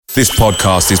This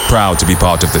podcast is proud to be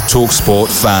part of the TalkSport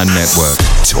Fan Network.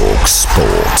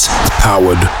 TalkSport.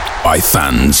 Powered by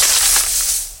fans.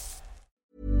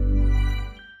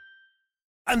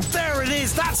 And there it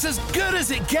is, that's as good as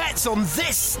it gets on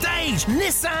this stage.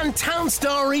 Nissan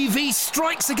Townstar EV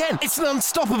strikes again. It's an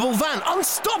unstoppable van,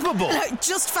 unstoppable.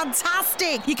 Just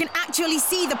fantastic. You can actually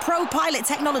see the ProPilot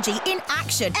technology in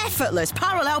action. Effortless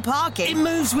parallel parking. It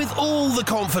moves with all the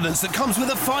confidence that comes with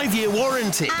a 5-year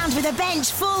warranty. And with a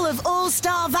bench full of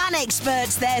all-star van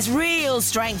experts, there's real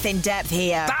strength in depth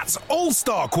here. That's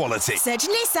all-star quality. Search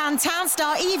Nissan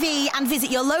Townstar EV and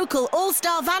visit your local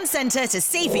all-star van centre to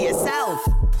see for yourself.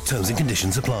 Terms and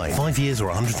conditions apply. 5 years or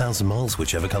 100,000 miles,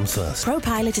 whichever comes first.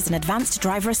 ProPilot is an advanced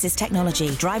driver assist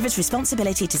technology. Driver's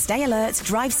responsibility to stay alert,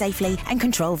 drive safely, and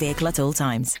control vehicle at all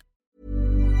times.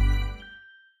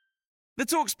 The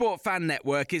TalkSport Fan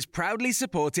Network is proudly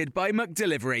supported by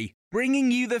McDelivery, bringing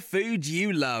you the food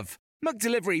you love.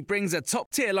 McDelivery brings a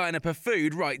top-tier lineup of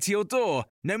food right to your door.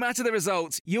 No matter the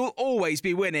result, you'll always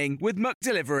be winning with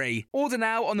McDelivery. Order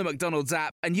now on the McDonald's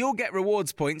app and you'll get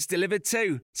rewards points delivered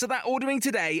too. So that ordering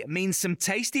today means some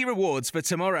tasty rewards for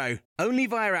tomorrow. Only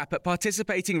via app at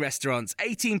participating restaurants.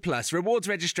 18 plus. Rewards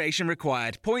registration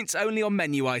required. Points only on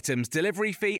menu items.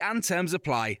 Delivery fee and terms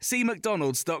apply. See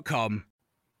mcdonalds.com.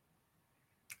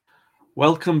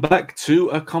 Welcome back to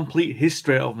A Complete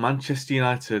History of Manchester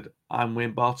United. I'm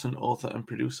Wayne Barton, author and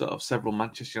producer of several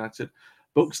Manchester United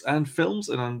books and films,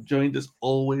 and I'm joined as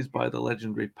always by the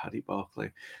legendary Paddy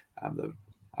Barclay.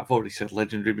 I've already said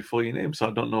legendary before your name, so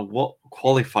I don't know what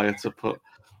qualifier to put.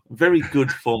 Very good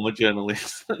former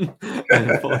journalist and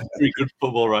very good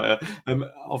football writer.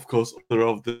 Of course, author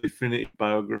of the definitive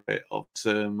biography of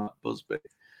Sir Matt Busby.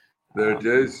 There it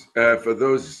is. For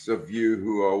those of you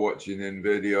who are watching in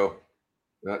video,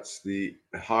 that's the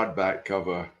hardback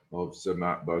cover of Sir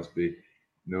Matt Busby,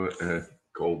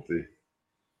 called the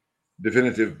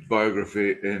definitive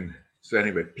biography in. So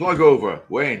anyway, plug over,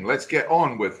 Wayne. Let's get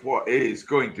on with what is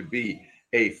going to be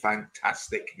a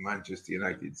fantastic Manchester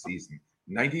United season,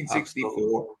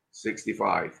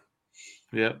 1964-65.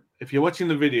 Yeah. If you're watching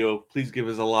the video, please give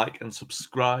us a like and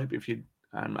subscribe.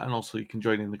 And also you can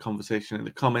join in the conversation in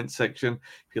the comments section.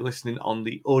 If you're listening on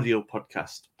the audio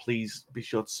podcast, please be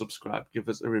sure to subscribe. Give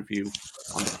us a review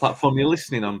on the platform you're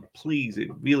listening on. Please, it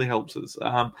really helps us.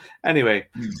 Anyway,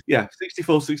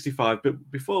 64-65.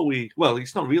 But before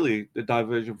it's not really a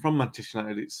diversion from Manchester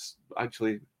United. It's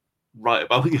actually right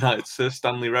about United. Sir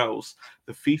Stanley Rouse,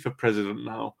 the FIFA president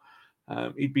now,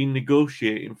 he'd been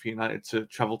negotiating for United to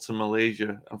travel to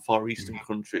Malaysia and Far Eastern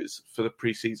countries for the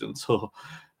pre-season tour.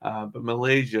 But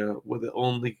Malaysia were the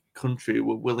only country who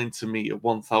were willing to meet a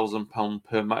 £1,000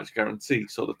 per match guarantee,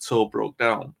 so the tour broke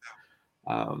down.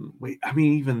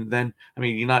 Even then,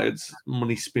 United's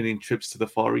money-spinning trips to the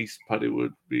Far East, Paddy,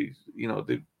 would be,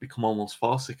 they've become almost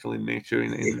farcical in nature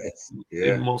in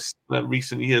most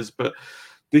recent years. But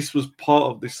this was part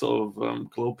of this sort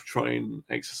of globe-trotting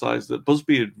exercise that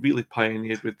Busby had really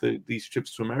pioneered with these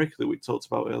trips to America that we talked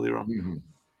about earlier on. Mm-hmm.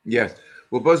 Yes.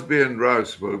 Well, Busby and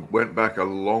Rouse went back a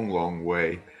long, long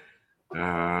way.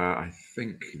 I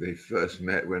think they first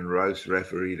met when Rouse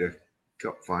refereed a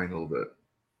cup final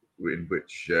in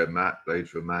which Matt played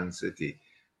for Man City,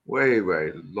 way,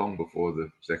 way long before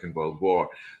the Second World War.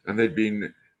 And they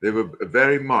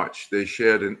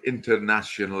shared an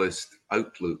internationalist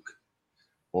outlook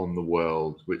on the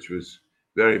world, which was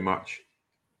very much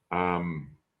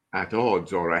at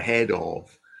odds or ahead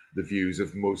of the views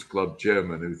of most club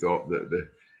chairmen who thought that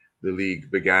the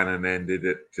league began and ended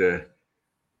at the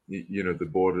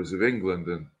borders of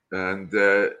England.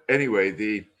 Anyway,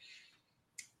 they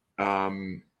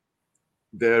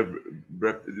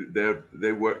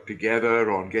worked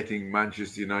together on getting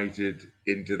Manchester United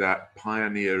into that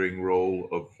pioneering role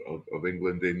of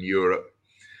England in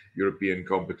European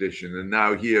competition. And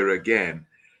now here again,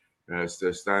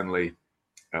 Sir Stanley,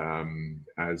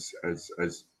 as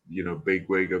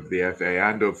bigwig of the FA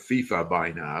and of FIFA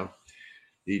by now.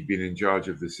 He'd been in charge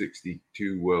of the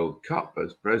 62 World Cup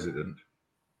as president.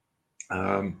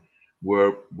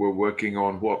 We're working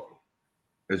on what,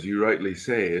 as you rightly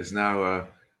say, is now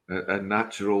a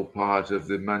natural part of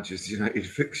the Manchester United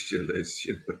fixture list.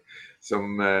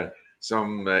 Some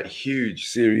huge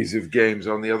series of games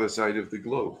on the other side of the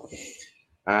globe.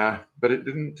 But it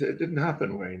didn't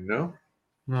happen, Wayne. No.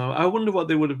 No, I wonder what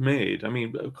they would have made.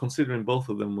 Considering both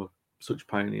of them were such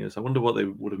pioneers, I wonder what they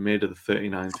would have made of the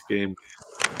 39th game.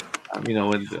 And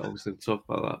obviously talk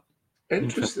about that.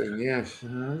 Interesting, yes.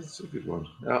 That's a good one.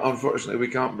 Unfortunately, we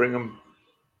can't bring them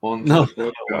on the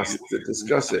podcast to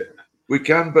discuss it. We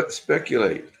can but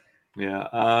speculate.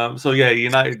 Yeah. So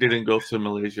United didn't go to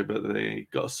Malaysia, but they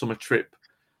got a summer trip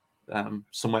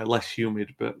somewhere less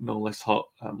humid but no less hot.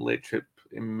 Late trip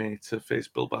in May to face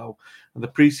Bilbao, and the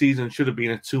pre-season should have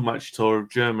been a 2-match tour of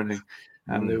Germany.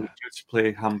 And they were due to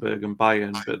play Hamburg and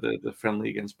Bayern, but the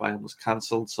friendly against Bayern was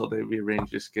cancelled, so they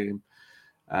rearranged this game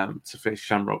to face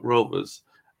Shamrock Rovers.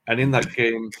 And in that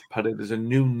game, Paddy, there's a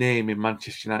new name in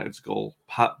Manchester United's goal,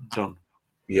 Pat Dunn.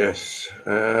 Yes,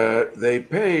 they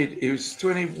paid. He was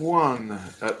 21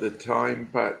 at the time,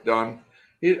 Pat Dunn.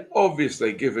 He'd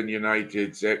obviously given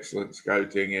United's excellent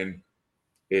scouting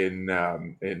in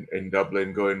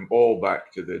Dublin, going all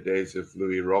back to the days of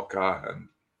Louis Roca, and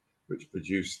which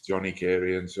produced Johnny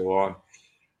Carey and so on.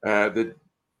 The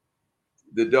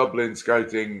Dublin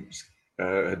scouting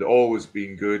had always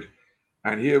been good,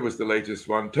 and here was the latest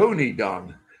one. Tony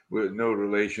Dunn, with no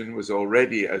relation, was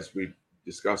already, as we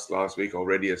discussed last week,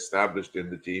 already established in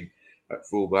the team at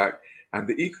fullback, and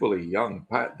the equally young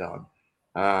Pat Dunn,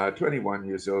 21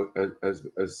 years old, as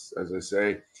I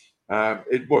say.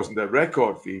 It wasn't a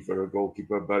record fee for a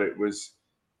goalkeeper, but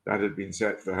that had been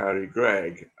set for Harry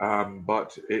Gregg.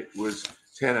 But it was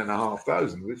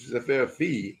 10,500, which is a fair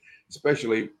fee,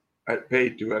 especially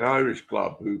paid to an Irish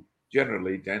club who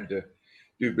generally tend to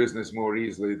do business more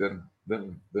easily than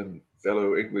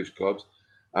fellow English clubs.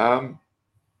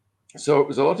 So it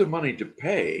was a lot of money to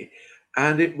pay,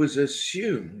 and it was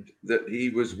assumed that he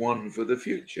was one for the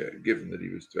future, given that he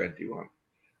was 21.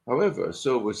 However,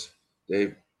 so was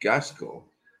Dave Gaskell,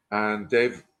 and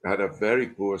Dave had a very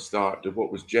poor start to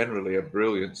what was generally a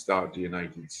brilliant start to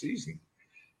United's season.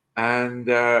 And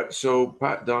so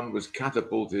Pat Dunn was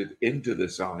catapulted into the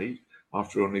side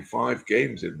after only 5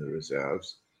 games in the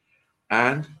reserves,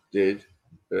 and did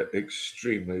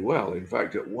extremely well. In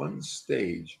fact, at one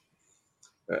stage,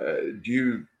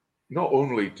 due not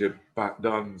only to Pat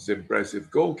Dunn's impressive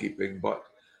goalkeeping, but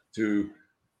to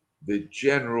the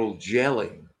general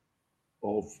gelling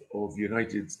of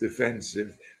United's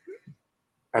defensive,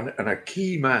 and a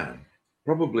key man,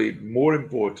 probably more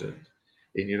important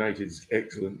in United's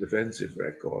excellent defensive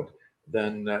record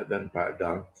than Pat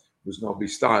Dunn, was Nobby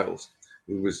Stiles,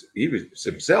 he was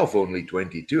himself only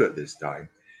 22 at this time,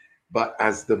 but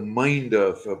as the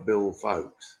minder for Bill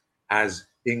Fowkes, as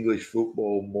English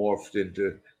football morphed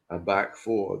into a back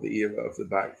four, the era of the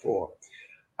back four.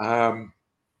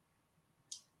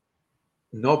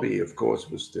 Nobby, of course,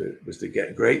 was to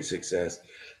get great success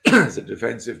as a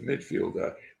defensive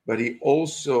midfielder, but he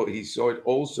saw it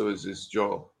also as his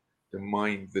job to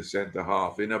mind the centre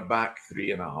half in a back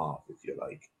 3.5, if you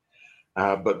like.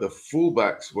 But the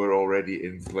fullbacks were already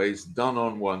in place, Dunn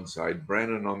on one side,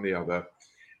 Brennan on the other,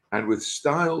 and with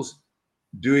Stiles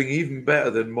doing even better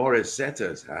than Maurice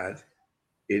Setters had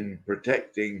in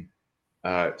protecting,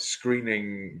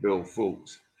 screening Bill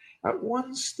Fowkes. At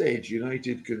one stage,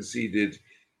 United conceded,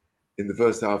 in the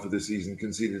first half of the season,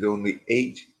 conceded only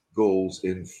 8 goals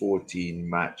in 14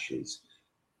 matches,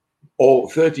 all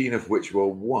 13 of which were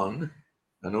won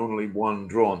and only 1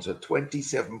 drawn. So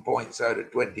 27 points out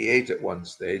of 28 at one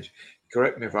stage.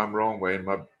 Correct me if I'm wrong, Wayne,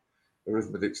 my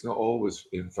arithmetic's not always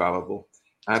infallible.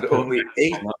 And only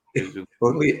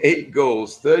 8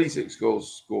 goals, 36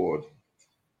 goals scored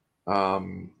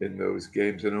in those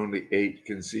games, and only 8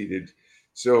 conceded.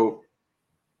 So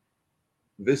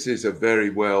this is a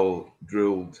very well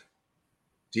drilled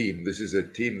team. This is a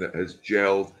team that has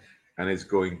gelled and is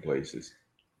going places.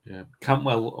 Yeah,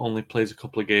 Cantwell only plays a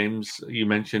couple of games. You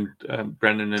mentioned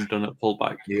Brennan and Dunn at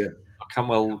fullback. Yeah,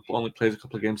 Cantwell only plays a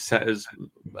couple of games. Setters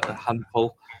a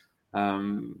handful.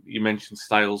 You mentioned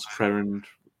Stiles, Crerand.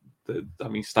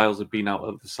 Stiles had been out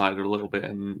of the side a little bit,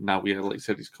 and now, like you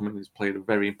said, he's come in. He's played a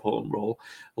very important role.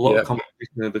 A lot of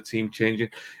competition of the team changing.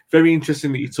 Very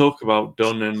interesting that you talk about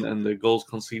Dunn and the goals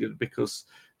conceded, because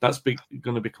that's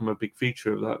going to become a big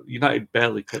feature of that. United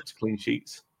barely kept clean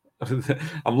sheets.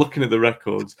 I'm looking at the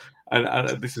records,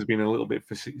 and this has been a little bit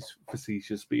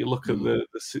facetious, but you look at the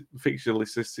fixture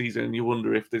list this season, and you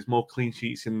wonder if there's more clean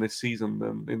sheets in this season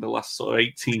than in the last sort of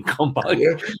 18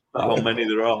 combined. How many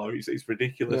there are? It's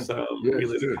ridiculous.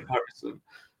 Really, the comparison.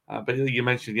 But you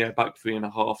mentioned, back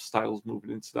 3.5, Stiles moving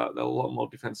into that. There's a lot more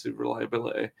defensive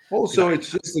reliability. Also,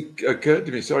 it's just occurred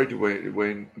to me, sorry to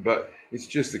Wayne, but it's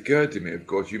just occurred to me, of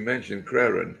course, you mentioned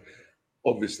Crerand,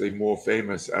 obviously more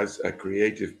famous as a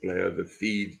creative player, the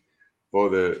feed for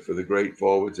the great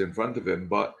forwards in front of him,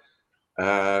 but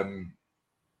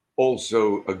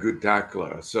also a good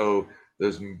tackler. So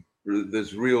there's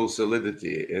real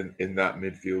solidity in that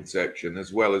midfield section,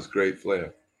 as well as great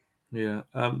flair. Yeah,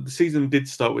 the season did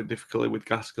start with difficulty with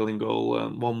Gaskell in goal.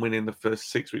 1 win in the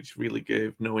first 6, which really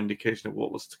gave no indication of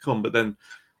what was to come. But then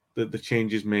the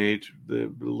changes made, a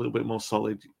little bit more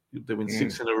solid. They win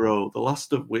 6 in a row. The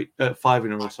last of which 5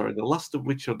 in a row. Sorry, the last of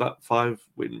which of that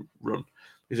 5-win run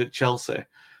is at Chelsea.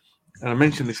 And I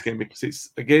mentioned this game because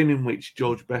it's a game in which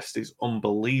George Best is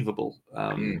unbelievable.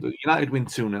 The United win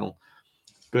 2-0,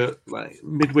 but like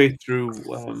midway through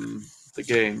the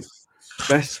game,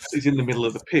 Best is in the middle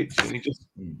of the pitch and he just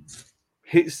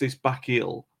hits this back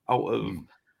heel out of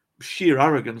sheer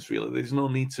arrogance. Really, there's no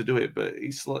need to do it, but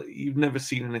it's like you've never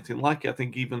seen anything like it. I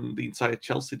think even the entire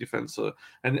Chelsea defense,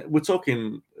 and we're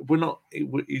talking,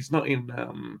 he's not in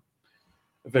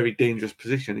a very dangerous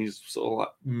position. He's sort of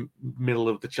like middle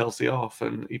of the Chelsea off,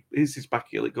 and he hits his back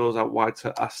heel. It goes out wide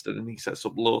to Aston, and he sets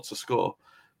up Lowe to score.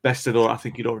 Best I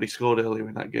think he'd already scored earlier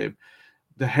in that game.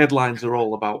 The headlines are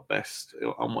all about Best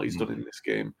and what he's done in this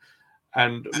game.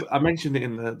 And I mentioned it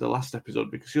in the last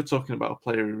episode because you're talking about a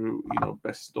player who,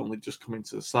 Best had only just come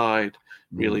into the side,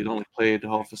 really had only played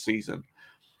half a season.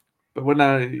 But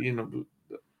when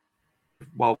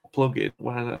while plugging,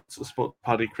 when I spoke to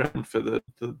Paddy Cran for the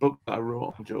book that I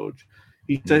wrote on George,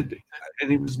 he said,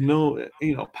 and it was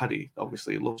Paddy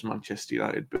obviously loves Manchester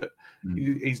United, but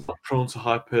he's not prone to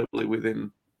hyperbole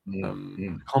within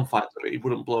confines of it. He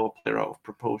wouldn't blow a player out of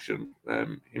proportion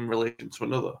in relation to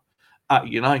another at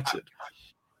United.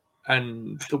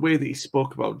 And the way that he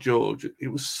spoke about George, it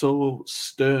was so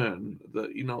stern that,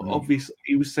 obviously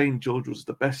he was saying George was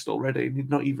the best already, and he'd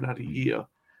not even had a year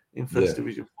in First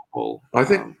Division football. I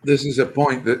think this is a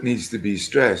point that needs to be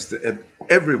stressed. That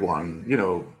everyone,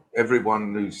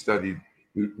 everyone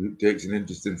who takes an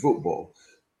interest in football,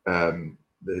 the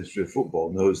history of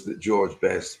football, knows that George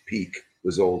Best's peak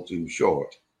was all too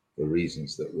short for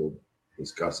reasons that we'll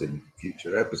discuss in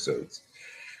future episodes.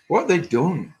 What they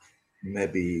don't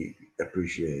maybe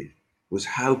appreciate was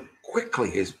how quickly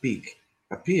his peak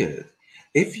appeared.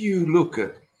 If you look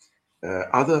at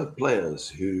other players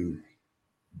who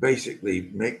basically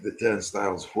make the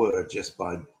turnstiles whir just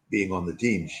by being on the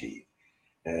team sheet,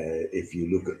 if you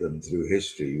look at them through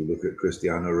history, you look at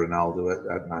Cristiano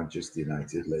Ronaldo at Manchester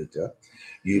United later,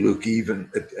 you look even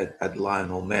at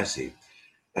Lionel Messi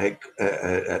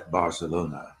at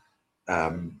Barcelona,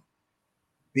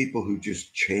 people who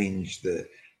just changed the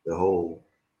whole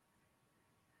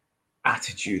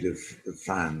attitude of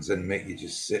fans and make you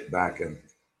just sit back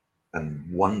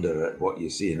and wonder at what you're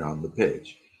seeing on the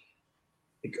pitch.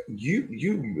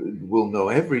 You will know,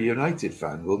 every United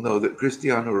fan will know that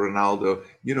Cristiano Ronaldo,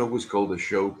 was called a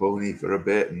show pony for a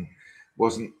bit and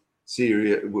wasn't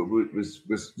serious.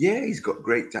 He's got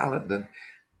great talent, and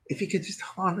if he could just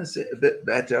harness it a bit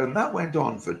better, and that went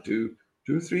on for 2-3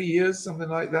 years, something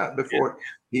like that, before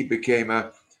he became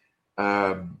an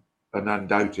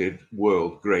undoubted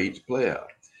world great player,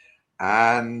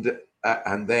 and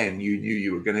then you knew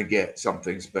you were going to get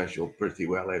something special pretty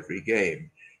well every game.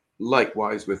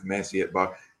 Likewise with Messi at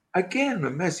again,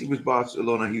 when Messi was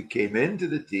Barcelona, he came into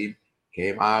the team,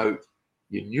 came out,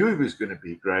 you knew he was going to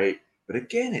be great, but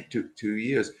again, it took 2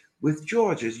 years. With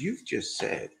George, as you've just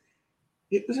said,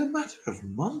 it was a matter of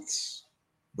months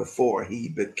before he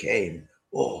became,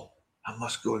 I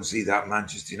must go and see that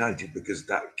Manchester United because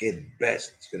that kid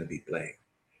Best is going to be playing.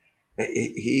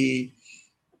 He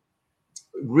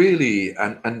really,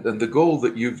 and the goal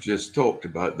that you've just talked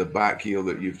about, the back heel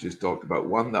that you've just talked about,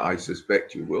 one that I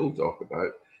suspect you will talk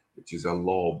about, which is a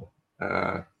lob,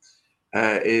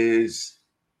 is,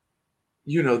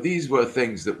 these were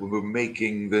things that were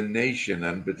making the nation,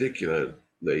 and particularly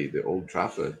the Old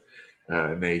Trafford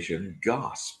nation,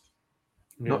 gasp.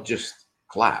 Not just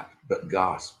clap, but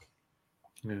gasp.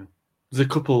 Yeah. There's a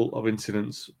couple of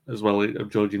incidents as well of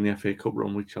George in the FA Cup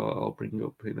run, which I'll bring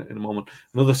up in a moment.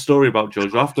 Another story about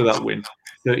George after that win,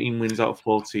 13 wins out of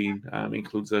 14,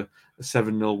 includes a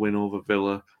 7-0 win over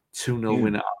Villa, 2-0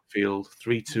 win at Anfield,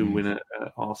 3-2 win at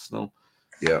Arsenal.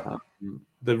 Yeah.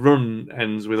 The run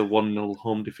ends with a 1-0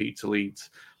 home defeat to Leeds.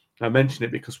 I mention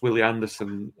it because Willie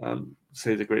Anderson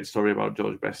says a great story about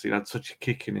George Best. He had such a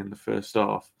kicking in the first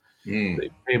half. That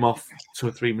he came off 2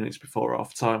 or 3 minutes before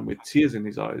half time with tears in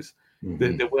his eyes. They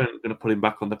weren't going to put him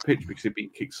back on the pitch because he'd been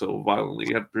kicked so violently.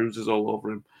 He had bruises all over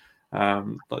him.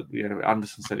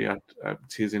 Anderson said he had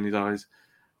tears in his eyes.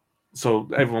 So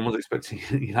everyone was expecting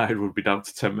United would be down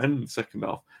to 10 men in the second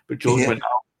half. But George went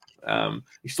out.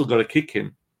 He still got a kick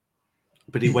in.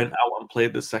 But he went out and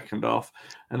played the second half.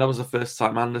 And that was the first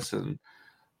time Anderson...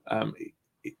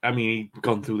 he'd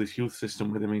gone through this youth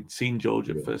system with him. He'd seen George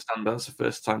at first hand. That's the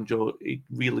first time he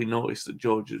really noticed that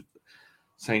George is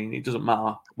saying, it doesn't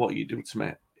matter what you do to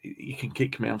me. You can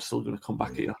kick me. I'm still going to come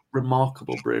back at you.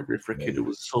 Remarkable bravery for a kid who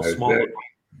was so small.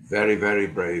 Very, very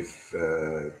brave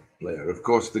player. Of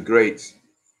course, the great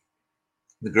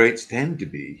the greats tend to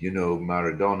be.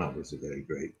 Maradona was a very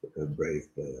great,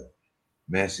 brave player.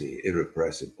 Messi,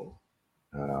 irrepressible.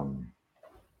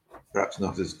 Perhaps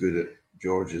not as good at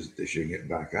George as dishing it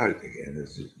back out again,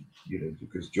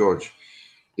 because George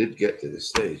did get to the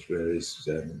stage where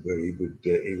he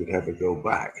would have a go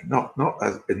back. Not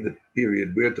as in the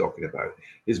period we're talking about.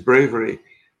 His bravery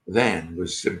then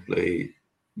was simply,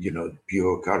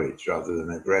 pure courage rather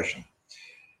than aggression.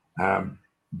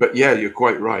 But yeah, you're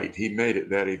quite right. He made it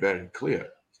very, very clear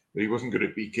that he wasn't going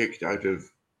to be kicked out of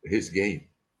his game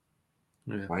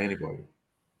by anybody.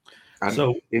 And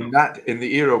So in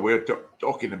the era we're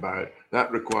talking about,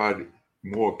 that required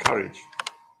more courage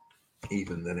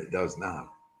even than it does now.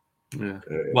 yeah,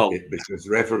 Because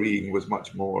refereeing was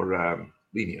much more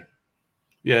lenient.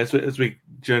 Yeah, as we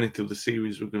journey through the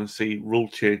series, we're going to see rule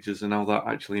changes and how that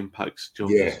actually impacts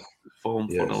George's form,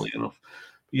 funnily enough.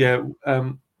 Yeah,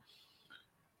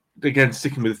 again,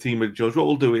 sticking with the theme of George, what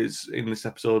we'll do is, in this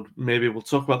episode, maybe we'll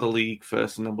talk about the league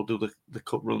first, and then we'll do the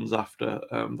cup runs after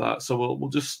that. So we'll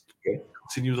just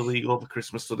continue the league over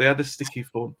Christmas. So they had a sticky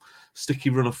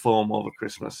run of form over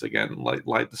Christmas, again,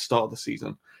 like the start of the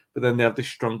season. But then they have this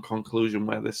strong conclusion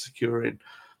where they're securing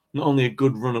not only a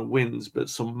good run of wins, but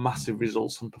some massive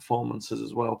results and performances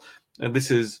as well. And this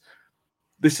is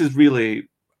really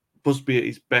Busby at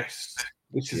his best.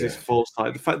 This is his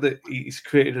foresight. The fact that he's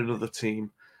created another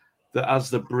team that has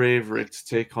the bravery to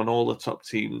take on all the top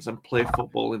teams and play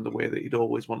football in the way that he'd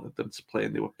always wanted them to play,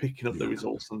 and they were picking up the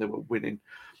results and they were winning.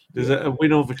 There's a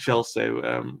win over Chelsea,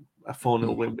 a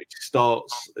 4-0 win, which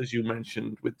starts, as you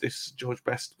mentioned, with this George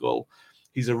Best goal.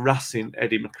 He's harassing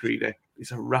Eddie McCready. He's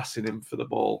harassing him for the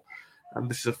ball. And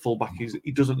this is a fullback.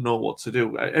 He doesn't know what to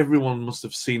do. Everyone must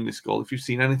have seen this goal. If you've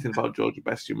seen anything about George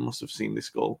Best, you must have seen this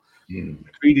goal.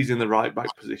 McCready's in the right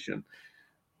back position.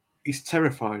 He's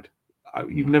terrified.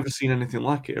 You've never seen anything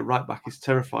like it. A right back is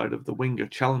terrified of the winger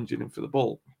challenging him for the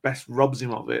ball. Best robs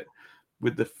him of it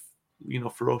with the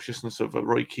ferociousness of a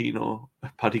Roy Keane or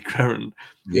a Paddy Crerand.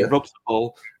 He robs the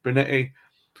ball. Brunetti,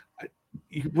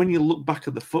 when you look back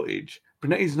at the footage,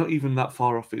 Brunetti's not even that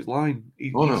far off his line.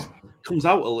 He comes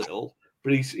out a little,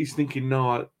 but he's thinking,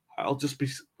 no, I'll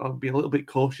be a little bit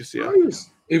cautious here.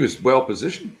 He was well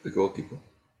positioned, the goalkeeper.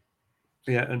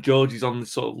 Yeah, and George is on the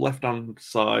sort of left-hand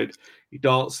side. He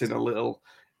darts in a little.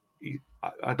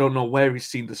 I don't know where he's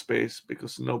seen the space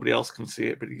because nobody else can see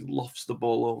it, but he lofts the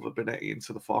ball over Brunetti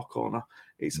into the far corner.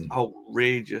 It's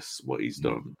outrageous what he's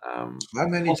done. How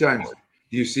many times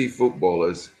do you see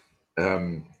footballers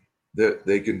that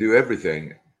they can do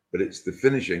everything, but it's the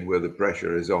finishing where the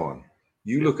pressure is on?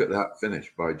 You look at that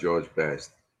finish by George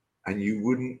Best, and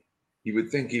you would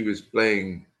think he was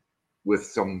playing with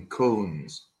some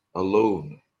cones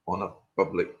alone on a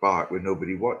public park with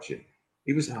nobody watching.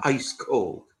 He was ice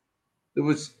cold. There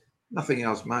was nothing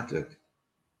else mattered.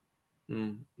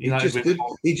 He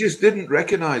just didn't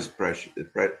recognize pressure, the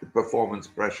performance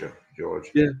pressure,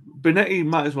 George. Yeah, Brunetti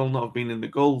might as well not have been in the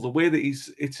goal. The way that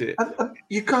he's hit it. And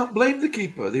you can't blame the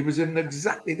keeper. He was in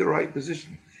exactly the right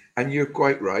position. And you're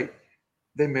quite right.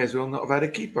 They may as well not have had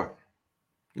a keeper.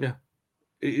 Yeah.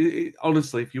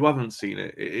 Honestly, if you haven't seen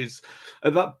it, it is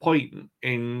at that point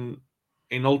in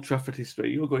Old Trafford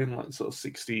history. You're going like sort of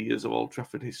 60 years of Old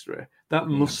Trafford history. That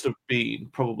must have been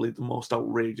probably the most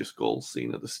outrageous goal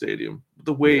seen at the stadium.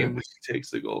 The way in which he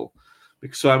takes the goal,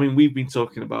 because we've been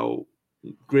talking about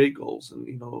great goals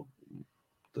and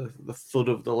the thud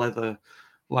of the leather,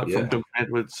 from Duncan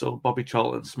Edwards or Bobby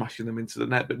Charlton smashing them into the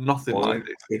net, but nothing like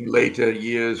this. In later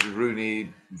years,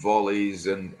 Rooney volleys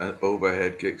and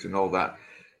overhead kicks and all that.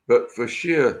 But for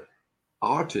sheer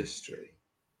artistry,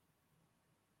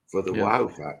 for the wow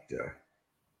factor,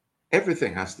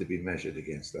 everything has to be measured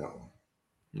against that one.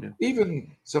 Yeah.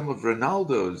 Even some of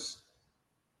Ronaldo's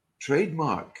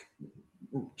trademark,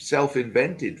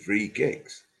 self-invented free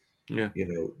kicks,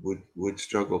 would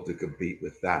struggle to compete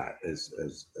with that as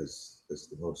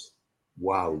the most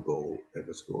wow goal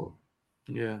ever scored.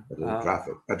 Yeah,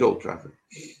 at Old Trafford.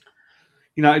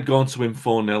 United go on to win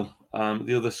 4-0.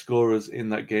 The other scorers in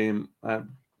that game,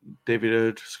 David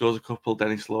Hurd scores a couple,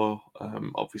 Dennis Law.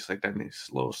 Obviously, Dennis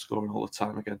Law scoring all the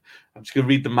time again. I'm just going to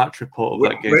read the match report of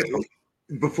that game.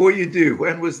 Before you do,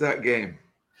 when was that game?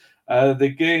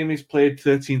 The game is played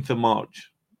 13th of March.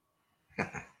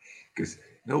 Because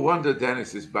no wonder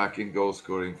Dennis is back in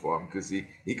goal-scoring form, because he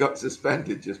got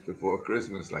suspended just before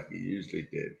Christmas like he usually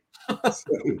did.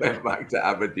 So he went back to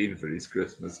Aberdeen for his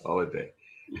Christmas holiday.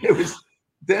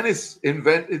 Dennis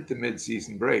invented the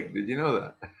mid-season break. Did you know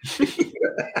that?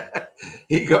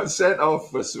 He got sent off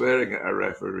for swearing at a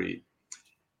referee,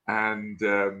 and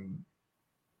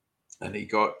he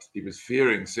was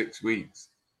fearing 6 weeks,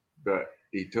 but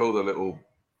he told a little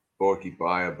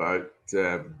porcupine about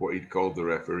what he'd called the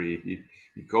referee.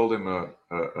 He called him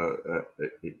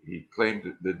he claimed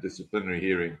at the disciplinary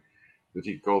hearing that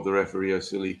he called the referee a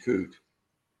silly coot.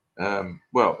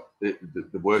 Well,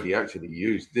 the word he actually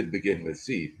used did begin with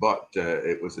C, but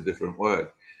it was a different word.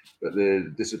 But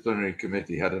the disciplinary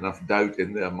committee had enough doubt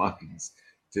in their minds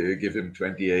to give him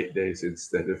 28 days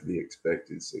instead of the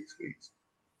expected 6 weeks.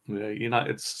 Yeah,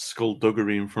 United's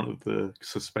skullduggery in front of the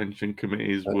suspension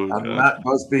committees would. And Matt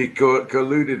Busby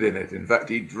colluded in it. In fact,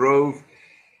 he drove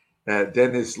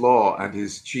Dennis Law and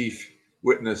his chief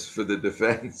witness for the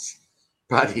defence,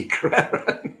 Paddy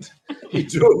Crerand. He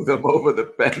drove them over the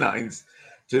Pennines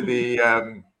to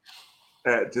the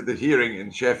hearing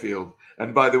in Sheffield.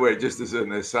 And by the way, just as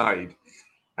an aside,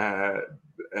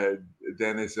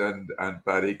 Dennis and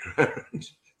Paddy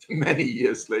Crerand, many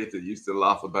years later, used to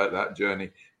laugh about that journey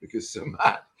because Sir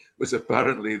Matt was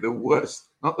apparently the worst,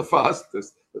 not the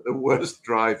fastest, but the worst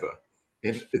driver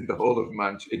in the whole of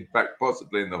Manchester, in fact,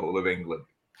 possibly in the whole of England.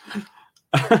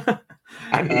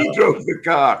 And he drove the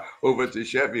car over to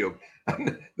Sheffield.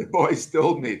 And the boys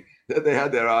told me that they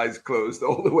had their eyes closed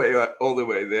all the way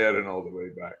there and all the way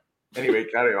back. Anyway,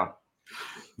 carry on.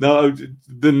 No,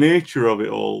 the nature of it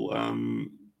all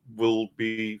will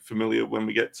be familiar when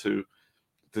we get to.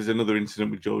 There's another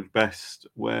incident with George Best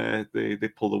where they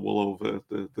pull the wool over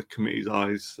the committee's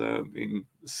eyes in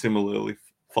similarly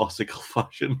farcical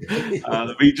fashion.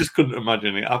 We just couldn't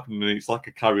imagine it happening. It's like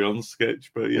a carry-on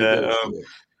sketch, but yeah.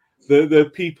 The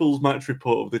People's Match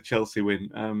Report of the Chelsea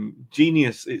win.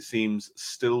 Genius, it seems,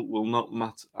 still will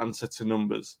not answer to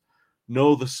numbers.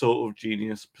 Know the sort of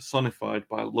genius personified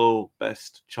by Lowe,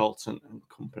 Best, Charlton and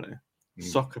company.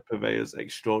 Soccer purveyors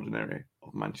extraordinary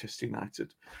of Manchester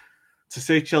United. To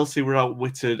say Chelsea were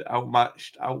outwitted,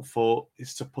 outmatched, outfought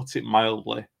is to put it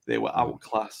mildly. They were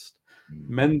outclassed.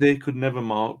 Men they could never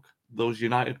mark. Those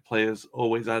United players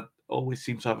always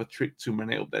seem to have a trick too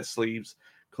many up their sleeves,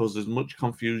 caused as much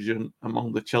confusion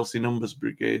among the Chelsea numbers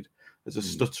brigade as a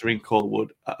stuttering call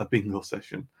would at a bingo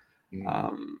session.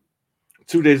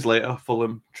 2 days later,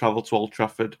 Fulham travelled to Old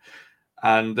Trafford,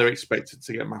 and they're expected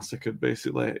to get massacred,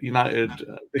 basically. United,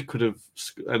 they could have,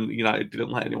 and United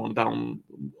didn't let anyone down,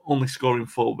 only scoring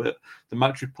 4, but the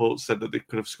match report said that they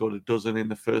could have scored a dozen in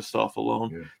the first half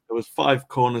alone. Yeah. There was 5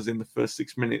 corners in the first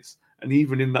 6 minutes, and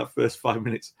even in that first 5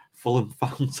 minutes, Fulham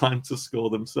found time to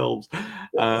score themselves.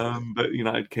 But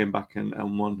United came back and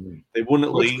won. They won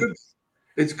at Leeds.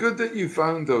 It's good that you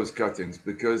found those cuttings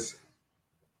because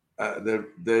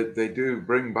they do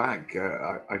bring back.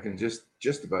 I can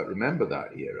just about remember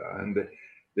that era, and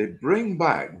they bring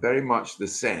back very much the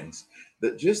sense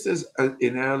that just as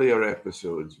in earlier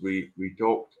episodes we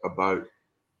talked about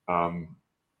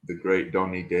the great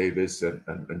Donny Davis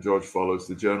and George Follows,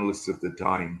 the journalists of the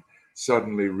time,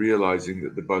 suddenly realizing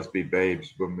that the Busby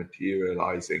Babes were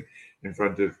materializing in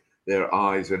front of their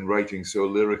eyes and writing so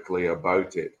lyrically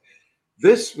about it.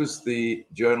 This was the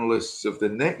journalists of the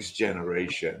next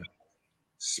generation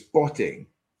spotting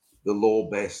the Lowe,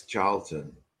 Best,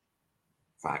 Charlton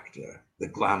factor, the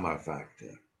glamour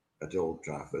factor at Old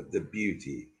Trafford, the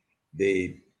beauty,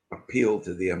 the appeal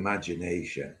to the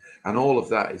imagination, and all of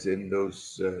that is in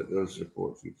those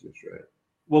reports we've just read.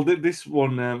 Well, this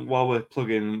one, while we're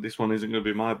plugging, this one isn't going to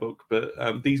be my book,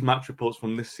 but these match reports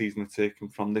from this season are taken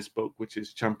from this book, which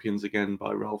is Champions Again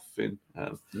by Ralph Finn.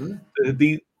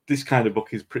 This kind of book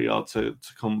is pretty hard to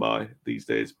come by these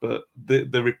days, but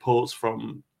the reports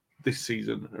from this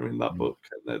season are in that book.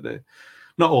 They're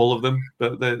not all of them,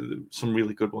 but there's some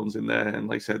really good ones in there. And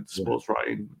like I said, sports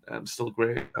writing still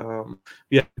great.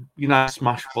 United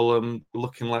smash Fulham,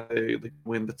 looking like they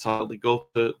win the title. They go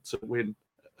to win.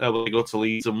 They go to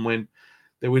Leeds and win.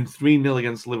 They win 3-0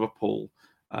 against Liverpool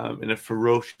in a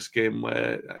ferocious game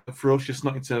ferocious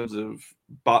not in terms of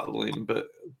battling, but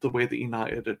the way that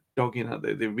United are dogging at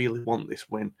it. They really want this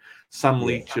win. Sam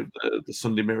Leach of the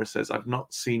Sunday Mirror says, I've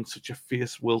not seen such a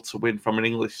fierce will to win from an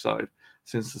English side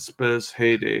since the Spurs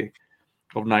heyday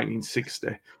of 1960.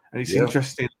 And it's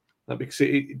interesting that because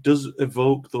it does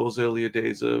evoke those earlier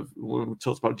days of when we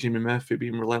talked about Jimmy Murphy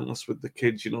being relentless with the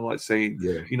kids, like saying,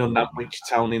 Nantwich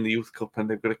Town in the Youth Cup and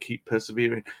they've got to keep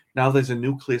persevering. Now there's a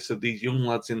nucleus of these young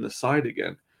lads in the side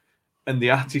again, and the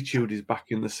attitude is back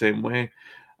in the same way.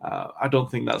 I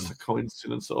don't think that's a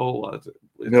coincidence at all.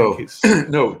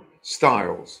 No,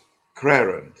 Styles,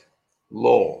 Crerand,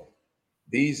 Law,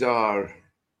 these are,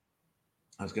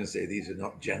 I was going to say, these are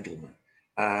not gentlemen.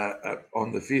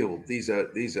 On the field, these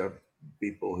are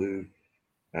people who,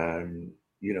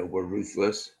 were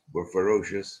ruthless, were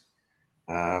ferocious,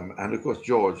 and of course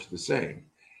George the same,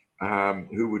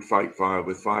 who would fight fire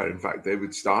with fire. In fact, they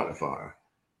would start a fire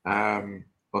And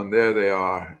there they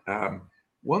are.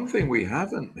 One thing we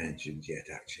haven't mentioned yet,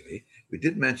 actually, we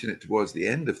did mention it towards the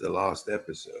end of the last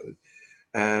episode.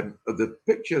 The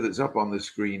picture that's up on the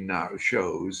screen now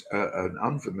shows an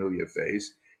unfamiliar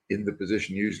face in the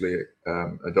position usually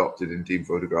adopted in team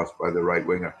photographs by the right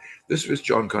winger. This was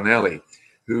John Connelly,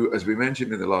 who, as we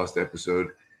mentioned in the last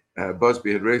episode,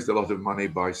 Busby had raised a lot of money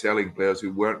by selling players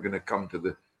who weren't going to come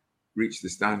to reach the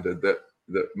standard that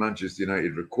Manchester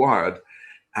United required.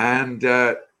 And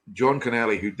John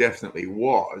Connelly, who definitely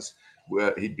was,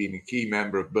 he'd been a key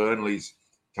member of Burnley's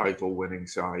title-winning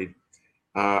side,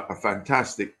 a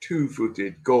fantastic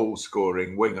two-footed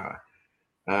goal-scoring winger.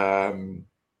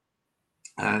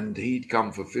 And he'd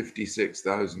come for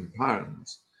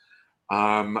 £56,000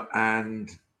 and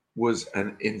was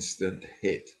an instant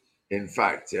hit. In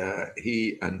fact,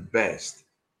 he and Best,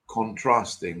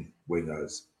 contrasting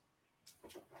wingers,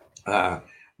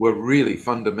 were really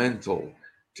fundamental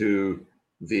to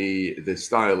the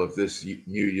style of this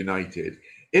new United.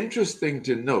 Interesting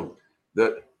to note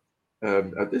that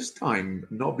at this time,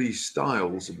 Nobby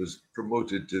Stiles was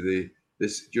promoted to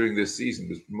during this season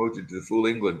was promoted to the full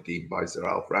England team by Sir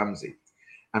Alf Ramsey,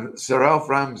 and Sir Alf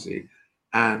Ramsey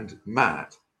and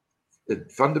Matt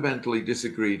had fundamentally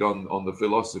disagreed on the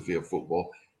philosophy of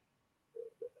football.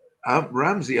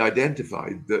 Ramsey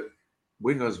identified that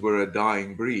wingers were a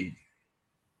dying breed.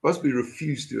 Busby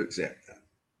refused to accept that.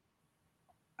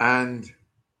 And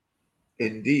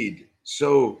indeed,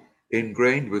 so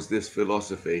ingrained was this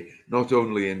philosophy, not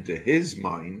only into his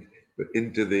mind, but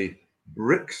into the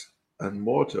bricks and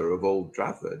mortar of Old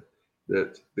Trafford,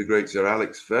 that the great Sir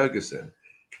Alex Ferguson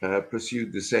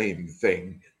pursued the same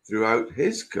thing throughout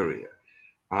his career.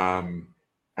 But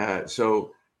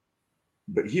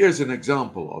here's an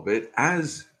example of it.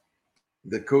 As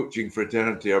the coaching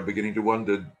fraternity are beginning to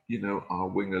wonder, are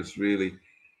wingers really?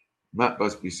 Matt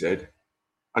Busby said,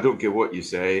 I don't care what you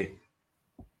say.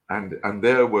 And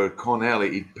there were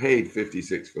Connelly. He paid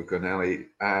 56 for Connelly,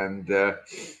 and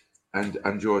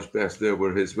George Best. There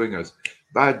were his wingers.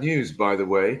 Bad news, by the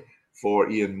way, for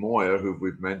Ian Moyer, who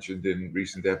we've mentioned in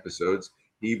recent episodes.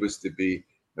 He was to be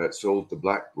sold to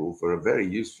Blackpool for a very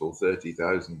useful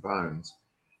 £30,000.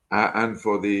 And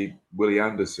for the Willie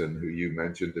Anderson, who you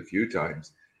mentioned a few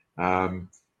times.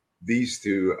 These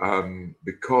two,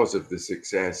 because of the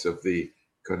success of the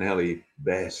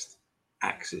Connelly-Best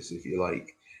axis, if you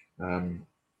like,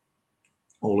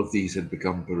 all of these had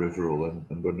become peripheral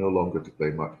and were no longer to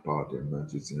play much part in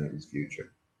Manchester United's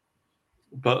future.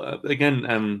 But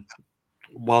again,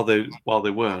 while they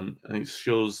weren't, it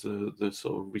shows the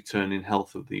sort of returning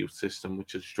health of the youth system,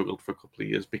 which has struggled for a couple of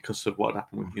years because of what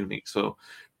happened with Munich. So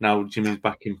now Jimmy's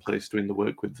back in place doing the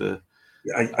work with the.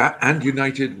 And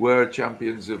United were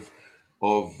champions of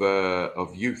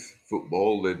youth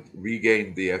football. That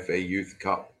regained the FA Youth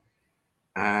Cup,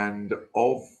 and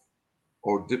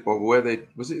where they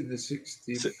was it in the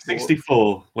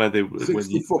 64 where they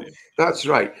 64. That's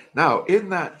right. Now in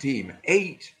that team,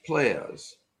 8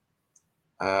 players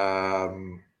of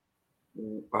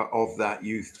that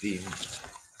youth team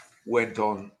went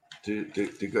on to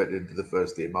get into the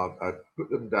first team. I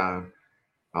put them down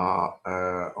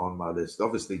on my list.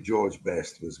 Obviously, George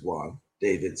Best was one.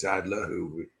 David Sadler,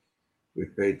 who we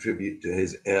paid tribute to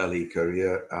his early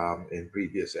career in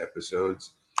previous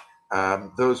episodes.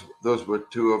 Those were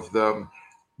 2 of them.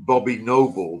 Bobby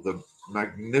Noble, the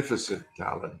magnificent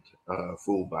talent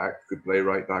fullback, could play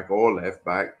right back or left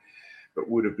back, but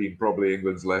would have been probably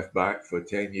England's left back for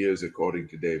 10 years, according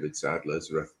to David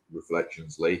Sadler's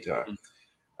reflections later.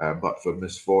 But for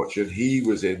misfortune, he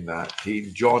was in that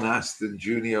team. John Aston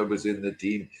Jr. was in the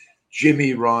team.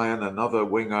 Jimmy Ryan, another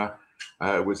winger,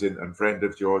 was in, and friend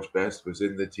of George Best, was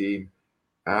in the team.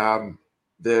 I'm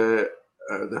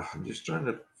just trying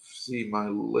to see my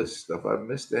list. If I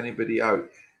missed anybody out,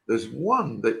 there's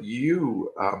one that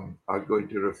you are going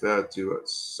to refer to at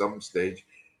some stage,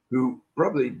 who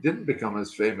probably didn't become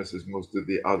as famous as most of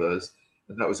the others,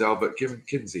 and that was Albert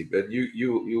Kinsey. Ben,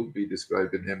 you'll be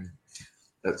describing him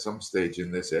at some stage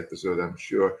in this episode, I'm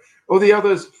sure. Oh, the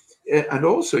others, and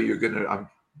also I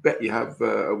bet you have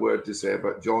a word to say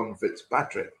about John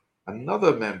Fitzpatrick,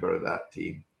 another member of that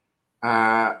team,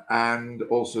 and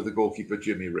also the goalkeeper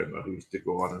Jimmy Rimmer, who's to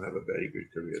go on and have a very good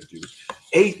career too.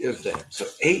 8 of them, so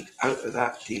 8 out of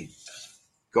that team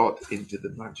got into the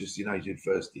Manchester United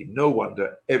first team. No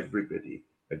wonder everybody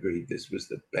agreed this was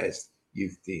the best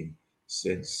youth team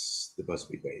since the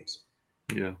Busby days.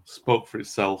 Yeah, spoke for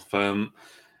itself.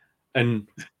 And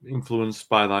influenced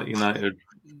by that, United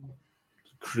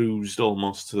cruised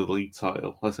almost to the league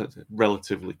title.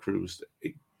 Relatively cruised.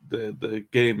 the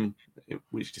game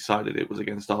which decided it was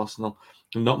against Arsenal,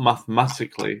 not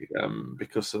mathematically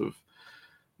because of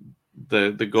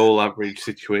the goal average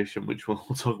situation, which we'll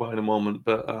talk about in a moment.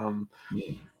 But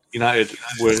United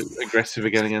were aggressive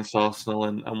again against Arsenal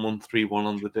and won 3-1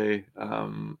 on the day.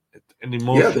 An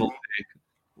emotional day.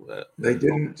 They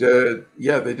didn't.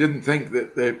 They didn't think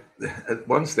that at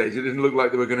one stage it didn't look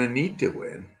like they were going to need to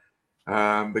win,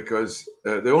 because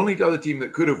the only other team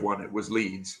that could have won it was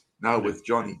Leeds. Now with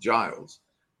Johnny Giles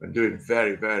and doing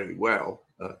very, very well,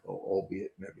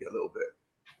 albeit maybe a little bit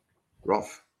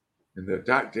rough in their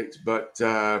tactics, but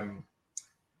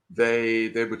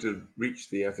they were to reach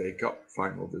the FA Cup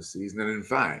final this season. And in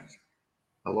fact,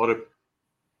 a lot of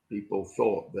people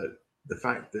thought that the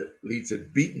fact that Leeds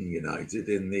had beaten United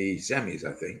in the semis,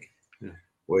 I think,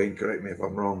 Wayne, correct me if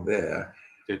I'm wrong there,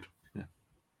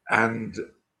 and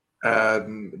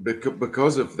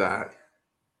because of that,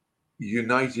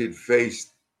 United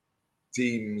faced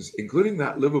teams, including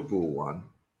that Liverpool one,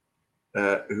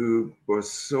 who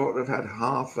was sort of had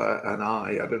half an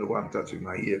eye. I don't know why I'm touching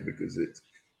my ear, because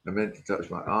I meant to touch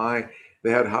my eye.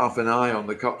 They had half an eye on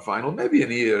the cup final, maybe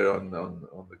an ear on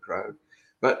the crowd,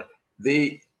 but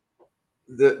it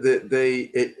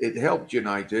helped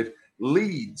United.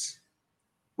 Leeds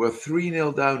were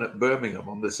 3-0 down at Birmingham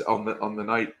on the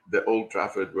night that Old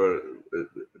Trafford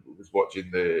was watching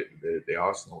the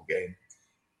Arsenal game.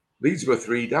 Leeds were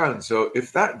 3 down. So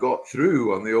if that got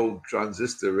through on the old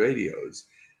transistor radios,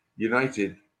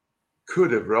 United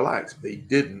could have relaxed. They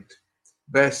didn't.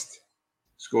 Best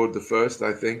scored the first,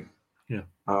 I think. Yeah.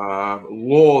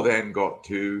 Law then got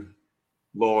 2.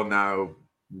 Law now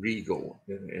regal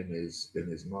in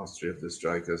his mastery of the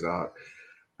striker's art.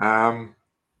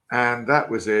 And that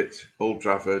was it. Old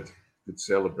Trafford could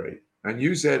celebrate. And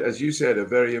as you said, a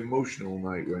very emotional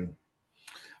night, Wayne.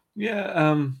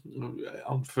 Yeah,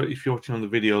 if you're watching on the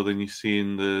video, then you're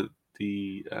seeing the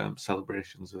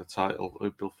celebrations of the title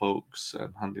of Bill Foulkes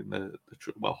handing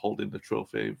holding the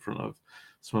trophy in front of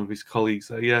some of his colleagues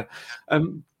there. Yeah,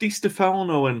 Di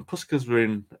Stefano and Puskas were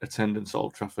in attendance at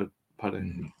Old Trafford, Paddy.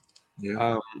 Mm-hmm.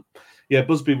 Yeah.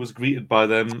 Busby was greeted by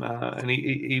them, and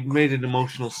he made an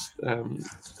emotional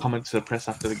comment to the press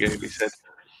after the game. He said,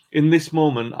 "In this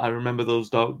moment, I remember those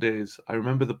dark days. I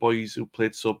remember the boys who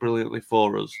played so brilliantly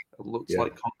for us and looked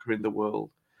like conquering the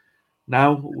world.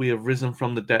 Now we have risen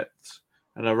from the depths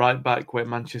and are right back where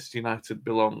Manchester United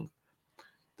belong.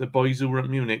 The boys who were at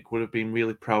Munich would have been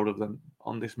really proud of them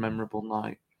on this memorable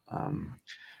night."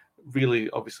 Really,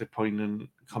 obviously, poignant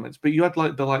comments. But you had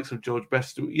like the likes of George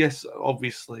Best. Yes,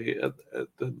 obviously, at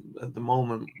the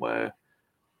moment where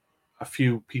a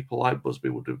few people like Busby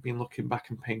would have been looking back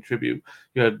and paying tribute.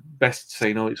 You had Best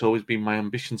saying, "Oh, it's always been my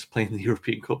ambition to play in the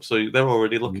European Cup." So they're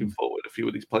already looking forward, a few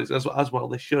of these players, as well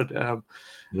they should.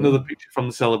 Another picture from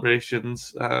the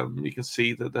celebrations. You can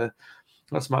see that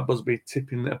that's Matt Busby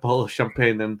tipping a bottle of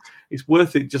champagne, and it's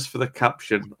worth it just for the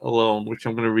caption alone, which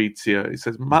I'm going to read to you. It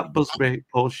says, "Matt Busby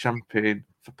pours champagne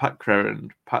for Pat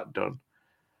Crerand, Pat Dunn,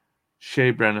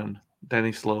 Shea Brennan,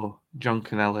 Dennis Lowe, John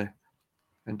Kennelly,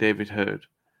 and David Hurd.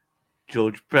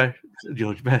 George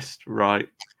Best, right,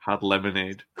 had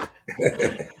lemonade."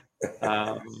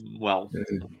 Well,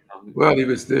 he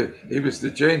was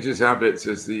to change his habits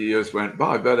as the years went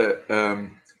by, better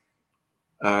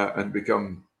and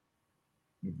become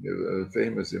a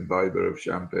famous imbiber of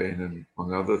champagne and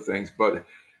among other things. But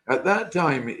at that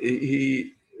time,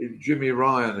 Jimmy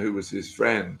Ryan, who was his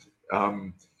friend,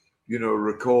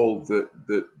 recalled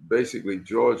that basically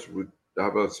George would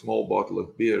have a small bottle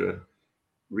of beer and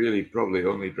really probably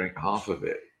only drink half of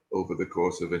it over the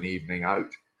course of an evening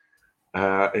out.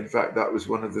 In fact, that was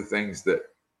one of the things that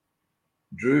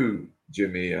drew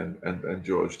Jimmy and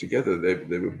George together. They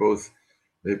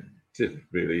didn't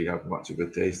really have much of a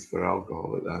taste for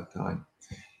alcohol at that time.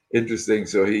 Interesting.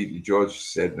 So George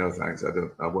said, "No, thanks.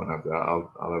 I won't have that.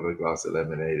 I'll have a glass of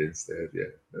lemonade instead."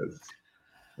 Yeah,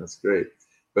 that's great.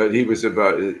 But he was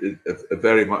about a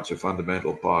very much a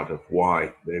fundamental part of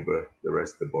why the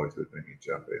rest of the boys were drinking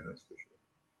champagne. That's for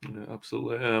sure. Yeah,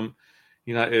 absolutely.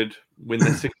 United win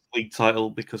their 6th league title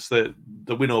because the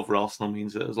win over Arsenal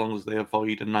means that as long as they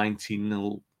avoid a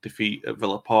 19-0 defeat at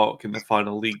Villa Park in the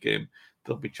final league game,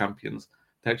 they'll be champions.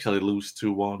 They actually lose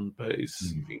 2-1, but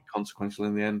it's inconsequential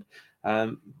in the end.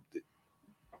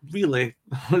 Really,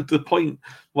 the point,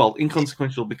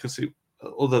 inconsequential because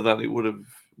other than it would have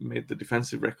made the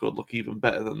defensive record look even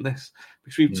better than this.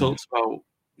 Because we've talked about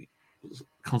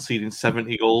conceding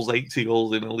 70 goals, 80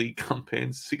 goals in a league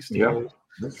campaign, 60 goals,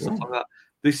 stuff like that.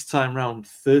 This time round,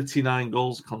 39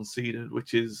 goals conceded,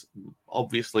 which is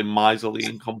obviously miserly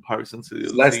in comparison to the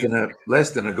other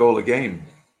less than a goal a game.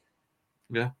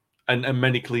 Yeah, and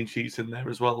many clean sheets in there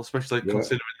as well, especially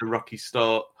considering the rocky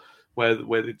start where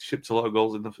they shipped a lot of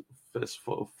goals in the first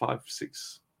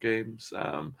 5-6 games.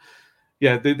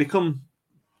 They come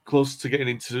close to getting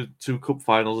into 2 cup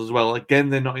finals as well. Again,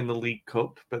 they're not in the League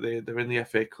Cup, but they're in the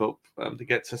FA Cup. They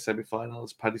get to semi-final,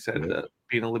 as Paddy said,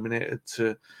 being eliminated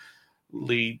to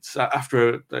Leeds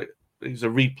after it was a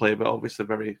replay, but obviously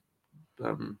very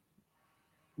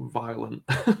violent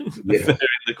affair in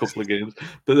a couple of games.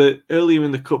 But earlier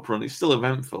in the cup run, it's still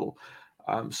eventful.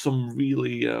 Some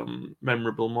really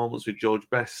memorable moments with George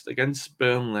Best against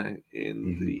Burnley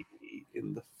in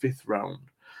the 5th round.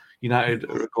 United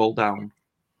are a goal down.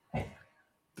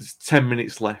 There's 10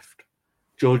 minutes left.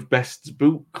 George Best's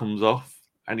boot comes off,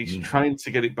 and he's trying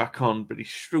to get it back on, but he's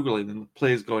struggling, and the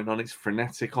play's going on. It's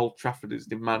frenetic. Old Trafford is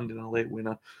demanding a late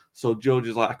winner. So George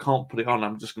is like, I can't put it on.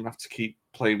 I'm just going to have to keep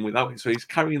playing without it. So he's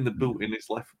carrying the boot in his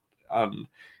left hand.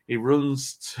 He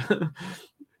runs to...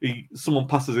 someone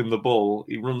passes him the ball.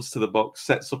 He runs to the box,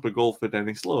 sets up a goal for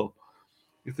Dennis Lowe.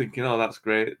 You're thinking, oh, that's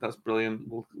great. That's brilliant.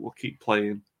 We'll keep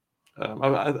playing.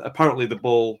 Apparently the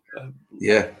ball...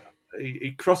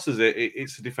 He crosses it.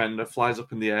 It's a defender, flies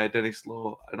up in the air. Dennis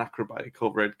Lowe, an acrobatic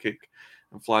overhead kick,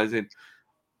 and flies in.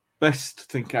 Best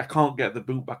thinking, I can't get the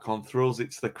boot back on, throws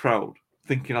it to the crowd,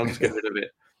 thinking I'll just get rid of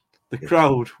it. The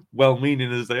crowd,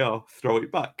 well-meaning as they are, throw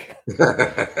it back.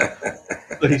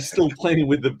 So he's still playing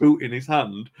with the boot in his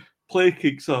hand. Play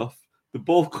kicks off. The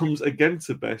ball comes again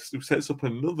to Best, who sets up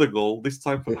another goal, this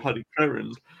time for Paddy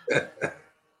Crerand.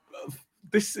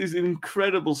 This is an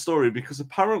incredible story because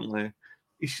apparently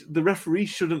the referee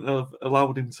shouldn't have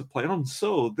allowed him to play on.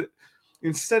 So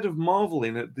instead of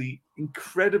marveling at the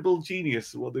incredible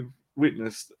genius of what they've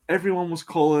witnessed, everyone was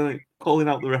calling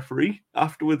out the referee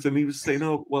afterwards, and he was saying,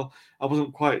 "Oh, well, I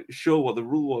wasn't quite sure what the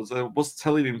rule was. I was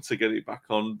telling him to get it back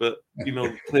on, but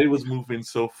the play was moving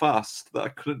so fast that I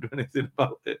couldn't do anything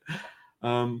about it."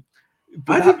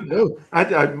 I didn't know.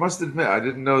 I must admit, I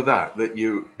didn't know that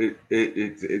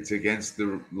it's against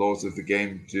the laws of the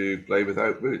game to play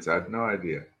without boots. I had no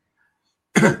idea.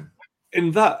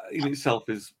 And that in itself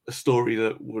is a story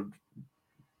that would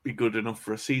be good enough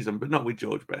for a season, but not with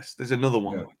George Best. There's another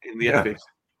one in the FA.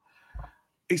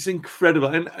 It's incredible,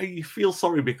 and you feel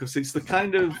sorry because this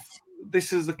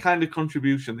is the kind of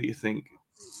contribution that you think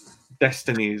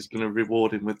destiny is going to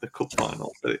reward him with the cup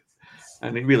final,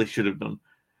 and it really should have done.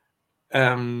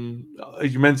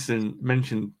 As you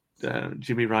mentioned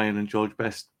Jimmy Ryan and George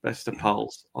Best are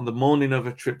pals. On the morning of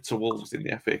a trip to Wolves in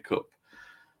the FA Cup,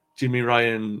 Jimmy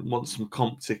Ryan wants some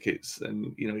comp tickets,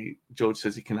 and George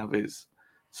says he can have his.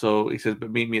 So he says,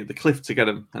 "But meet me at the Cliff to get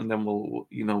them, and then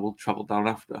we'll travel down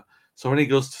after." So when he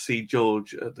goes to see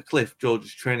George at the Cliff, George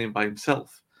is training by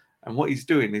himself, and what he's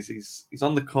doing is he's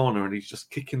on the corner and he's just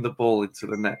kicking the ball into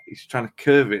the net. He's trying to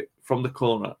curve it from the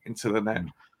corner into the net.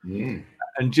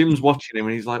 And Jim's watching him,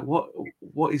 and he's like,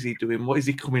 "What is he doing? What is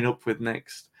he coming up with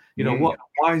next?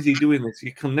 Why is he doing this?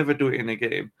 You can never do it in a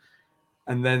game."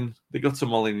 And then they got to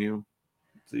Molineux.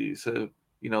 It's the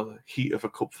heat of a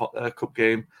cup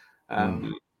game.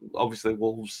 Obviously,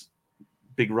 Wolves,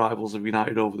 big rivals of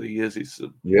United over the years. It's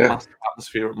a massive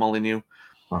atmosphere at Molineux.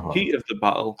 Heat of the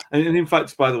battle. And in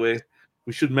fact, by the way,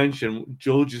 we should mention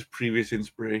George's previous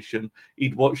inspiration.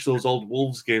 He'd watched those old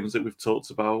Wolves games that we've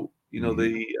talked about.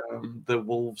 The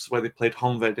Wolves where they played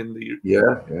Honved in the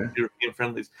European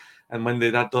friendlies. And when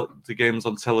they'd had the games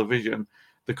on television,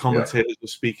 the commentators were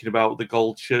speaking about the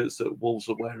gold shirts that Wolves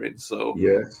were wearing. So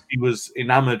he was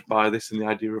enamoured by this and the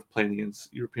idea of playing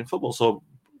against European football. So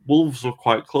Wolves were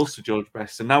quite close to George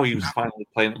Best, and now he was finally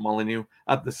playing at Molineux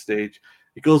at the stage.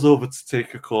 He goes over to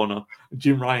take a corner, and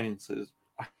Jim Ryan says,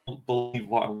 "I can't believe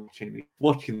what I'm watching. He's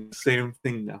watching the same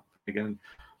thing now again."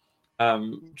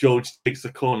 George takes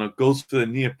the corner, goes for the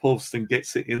near post, and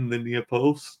gets it in the near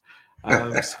post.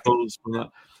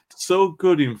 So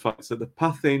good, in fact, that the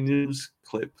Pathé News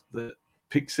clip that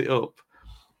picks it up,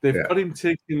 they've got him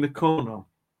taking the corner,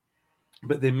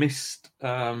 but they missed.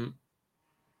 I'm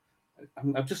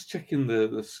just checking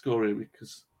the score here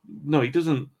because he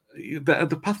doesn't.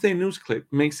 The Pathé News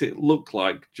clip makes it look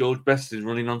like George Best is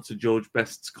running onto George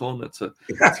Best's corner to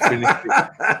finish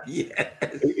it.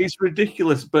 It's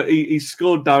ridiculous, but he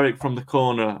scored direct from the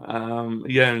corner.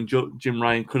 And Jim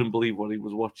Ryan couldn't believe what he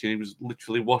was watching. He was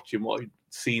literally watching what he'd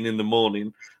seen in the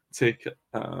morning take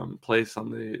place on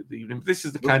the evening. This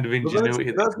is the kind of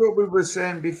ingenuity. That's what we were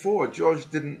saying before. George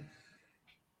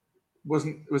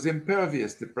was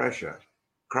impervious to pressure,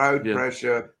 crowd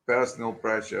pressure, personal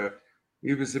pressure.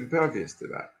 He was impervious to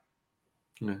that.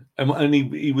 Yeah. And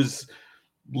he was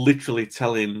literally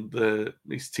telling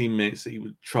his teammates that he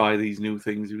would try these new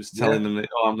things. He was telling them that,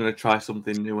 I'm going to try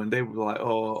something new. And they were like,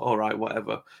 oh, all right,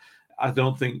 whatever. I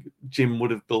don't think Jim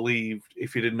would have believed,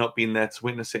 if he had not been there to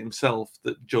witness it himself,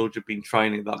 that George had been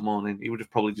trying it that morning. He would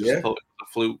have probably just thought it was a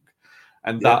fluke.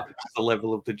 And that was the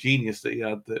level of the genius that he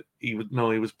had, that he would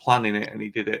know he was planning it and he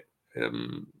did it.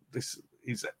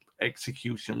 His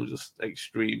execution was just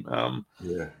extreme.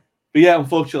 But yeah,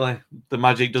 unfortunately, the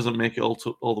Magic doesn't make it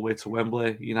all the way to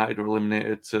Wembley. United are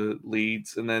eliminated to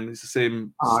Leeds, and then it's the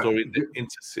same story in the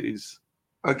Intercities.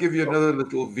 I'll give you another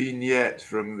little vignette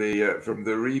from the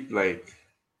replay.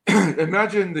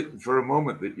 Imagine that for a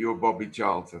moment that you're Bobby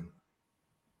Charlton,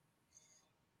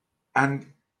 and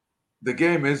the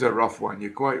game is a rough one.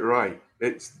 You're quite right.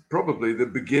 It's probably the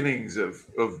beginnings of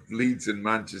Leeds and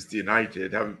Manchester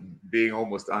United being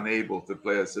almost unable to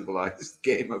play a civilized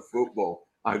game of football,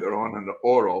 either on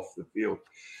or off the field.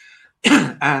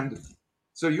 And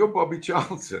so you're Bobby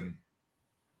Charlton,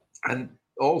 and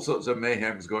all sorts of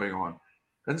mayhem's going on.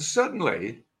 And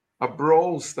suddenly a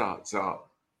brawl starts up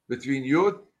between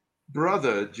your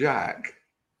brother, Jack,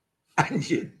 and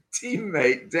your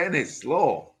teammate, Denis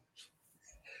Law.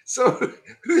 So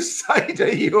whose side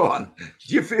are you on?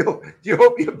 Do you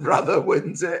hope your brother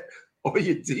wins it or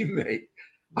your teammate?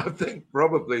 I think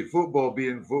probably, football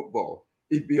being football,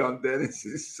 he'd be on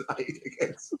Denis's side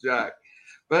against Jack.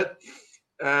 But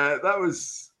that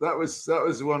was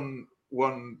one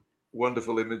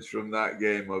wonderful image from that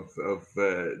game of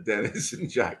Denis and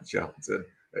Jack Charlton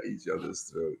at each other's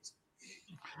throats.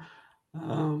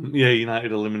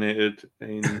 United eliminated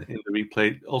in the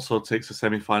replay. Also takes a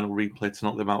semi-final replay to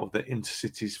knock them out of the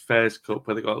Intercities Fairs Cup,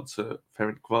 where they got to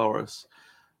Ferencváros.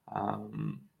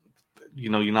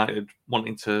 United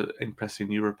wanting to impress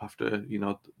in Europe after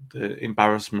the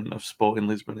embarrassment of Sporting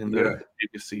Lisbon in the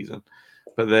previous season,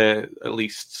 but they're at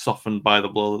least softened by the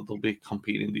blow that they'll be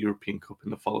competing in the European Cup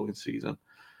in the following season.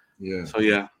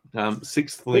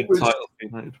 Sixth league title for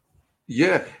United.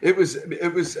 Yeah, it was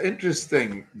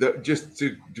interesting that, just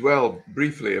to dwell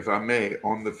briefly, if I may,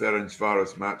 on the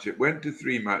Ferencváros match. It went to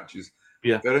 3 matches.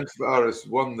 Yeah. Ferencváros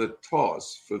won the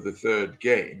toss for the third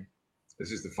game.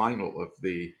 This is the final of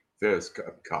the Fairs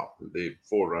Cup, the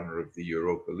forerunner of the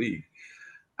Europa League.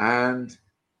 And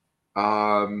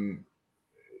so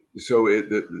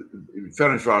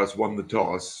Ferencváros won the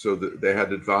toss, so that they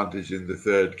had advantage in the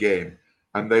third game,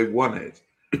 and they won it.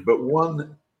 But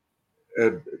one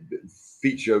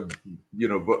feature,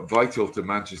 vital to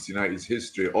Manchester United's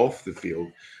history off the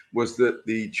field, was that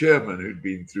the chairman, who'd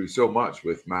been through so much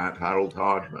with Matt, Harold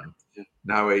Hardman,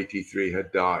 now 83,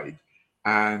 had died,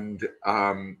 and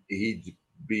he'd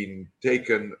been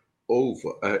taken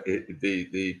over.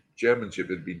 The chairmanship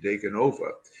had been taken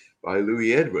over by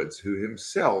Louis Edwards, who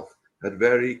himself had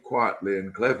very quietly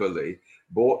and cleverly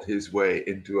bought his way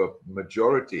into a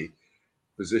majority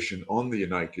position on the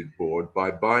United board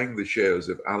by buying the shares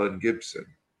of Alan Gibson,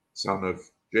 son of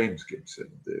James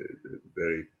Gibson, the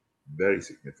very, very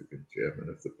significant chairman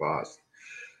of the past.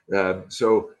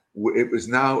 So it was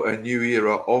now a new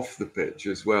era off the pitch,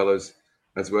 as well as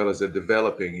a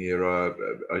developing era,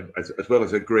 as well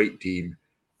as a great team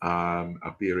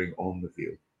appearing on the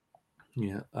field.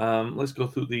 Yeah, let's go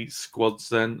through the squads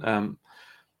then.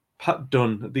 Pat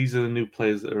Dunn, these are the new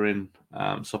players that are in.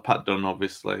 So Pat Dunn,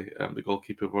 obviously, the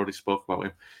goalkeeper, we've already spoke about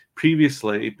him.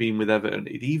 Previously, he'd been with Everton.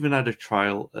 He'd even had a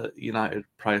trial at United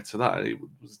prior to that. It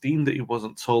was deemed that he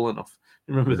wasn't tall enough.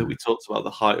 Remember that we talked about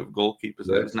the height of goalkeepers.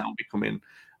 That is now becoming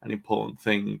an important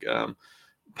thing.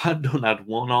 Pat Dunn had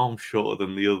one arm shorter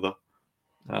than the other.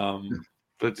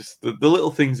 But just the little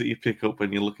things that you pick up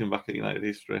when you're looking back at United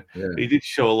history. Yeah. He did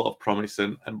show a lot of promise,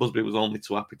 and Busby was only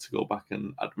too happy to go back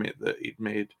and admit that he'd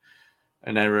made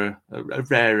an error, a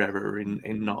rare error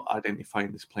in not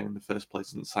identifying this player in the first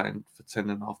place, and signed for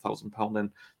 £10,500 and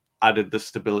added the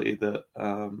stability that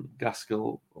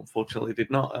Gaskell unfortunately did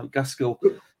not. Gaskell.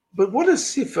 But what a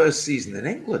first season in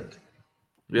England.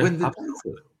 Yeah,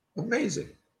 amazing.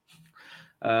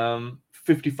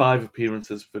 55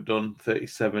 appearances for Dunn,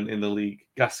 37 in the league.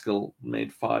 Gaskell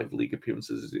made 5 league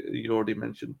appearances, you already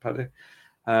mentioned, Paddy.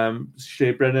 Shea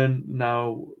Brennan,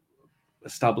 now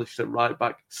established at right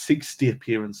back, 60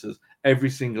 appearances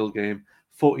every single game,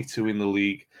 42 in the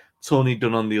league. Tony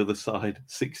Dunn on the other side,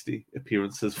 60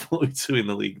 appearances, 42 in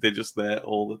the league. They're just there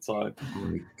all the time.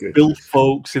 Bill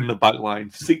Folkes in the back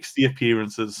line, 60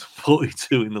 appearances,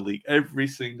 42 in the league, every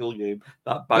single game.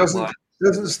 That back line.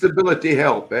 Doesn't stability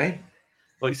help, eh?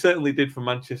 Well, he certainly did for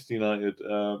Manchester United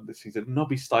this season.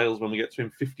 Nobby Stiles, when we get to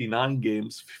him, 59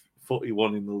 games,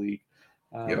 41 in the league.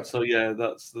 So, yeah,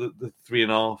 that's the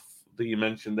 3.5 that you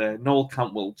mentioned there. Noel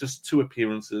Cantwell, just 2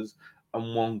 appearances,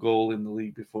 and 1 goal in the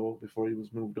league before he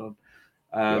was moved on.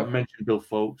 Yeah. Mentioned Bill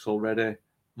Foulkes already.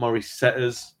 Maurice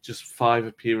Setters, just 5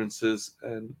 appearances,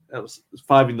 and it was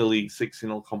 5 in the league, 6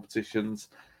 in all competitions.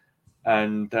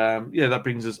 And that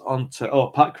brings us on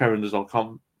to Pat Crerand as well.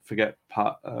 Can't forget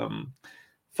Pat.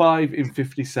 5 in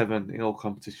 57 in all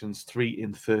competitions, 3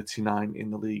 in 39 in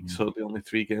the league. So the only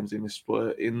 3 games he missed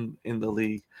were in the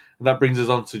league. And that brings us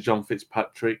on to John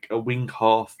Fitzpatrick, a wing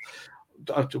half,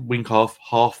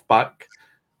 half back,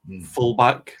 full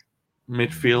back,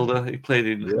 midfielder. He played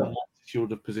in a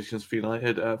multitude of positions for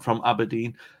United from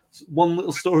Aberdeen. One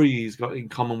little story he's got in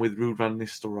common with Ruud van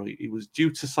Nistelrooy. He was due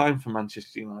to sign for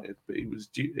Manchester United, but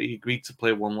he agreed to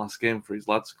play one last game for his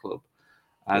lads club.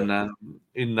 And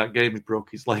in that game, he broke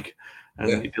his leg,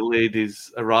 and he delayed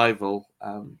his arrival.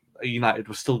 United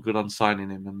were still good on signing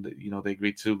him, and they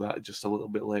agreed to that just a little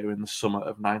bit later in the summer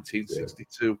of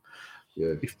 1962.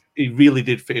 Yeah. He really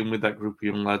did fit in with that group of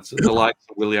young lads, the likes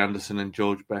of Willie Anderson and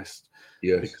George Best.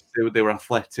 Yes, because they were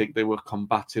athletic, they were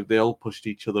combative, they all pushed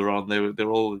each other on. They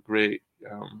were all a great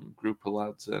group of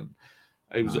lads, and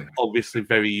he was obviously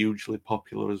very hugely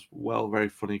popular as well. Very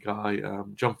funny guy.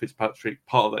 John Fitzpatrick,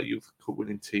 part of that Youth Cup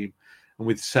winning team, and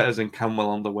with Setters and Canwell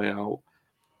on the way out,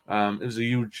 it was a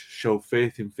huge show of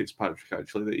faith in Fitzpatrick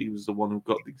actually that he was the one who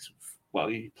got these. Well,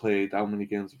 he played how many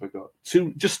games have I got?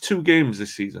 Just 2 games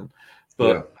this season,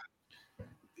 but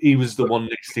he was the one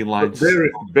next in line.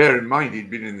 Bear in mind,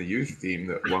 he'd been in the youth team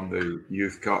that won the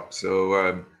Youth Cup. So,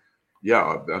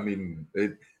 I mean,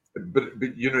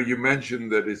 but you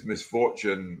mentioned that his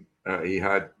misfortune he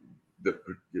had that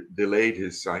delayed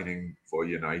his signing for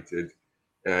United.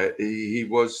 He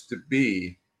was to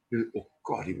be,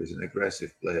 he was an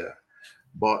aggressive player,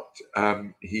 but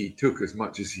he took as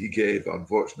much as he gave,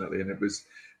 unfortunately, and it was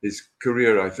his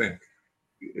career. I think,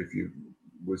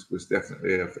 was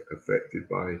definitely affected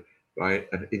by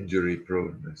an injury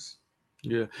proneness.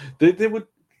 Yeah, they would.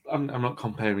 I'm not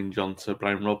comparing John to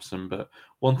Brian Robson, but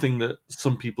one thing that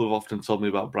some people have often told me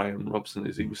about Brian Robson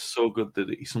is he was so good that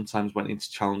he sometimes went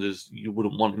into challenges you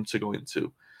wouldn't want him to go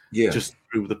into, just to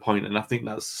prove the point. And I think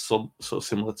that's sort of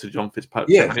similar to John Fitzpatrick.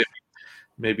 Yeah.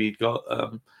 Maybe he got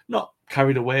not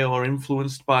carried away or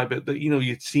influenced by, but that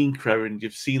you've seen Crerand,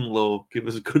 you've seen Lowe give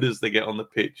as good as they get on the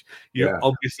pitch. You're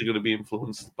obviously going to be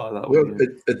influenced by that. Well,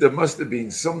 there must have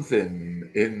been something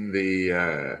in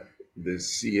the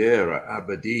Sierra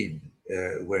Aberdeen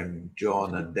when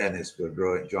John and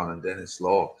Dennis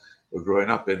Law were growing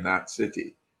up in that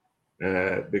city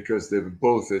because they were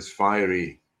both as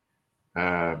fiery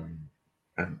and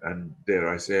dare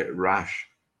I say it, rash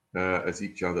as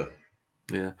each other.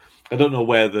 Yeah, I don't know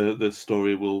where the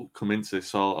story will come into,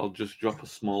 so I'll just drop a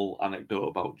small anecdote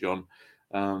about John.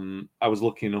 I was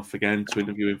lucky enough again to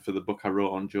interview him for the book I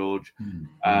wrote on George,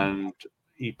 and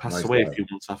he passed away a few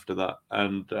months after that.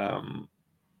 And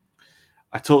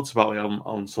I talked about it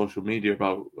on social media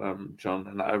about John,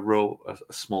 and I wrote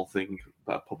a small thing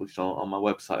that I published on my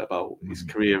website about his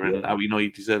career and how he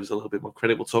deserves a little bit more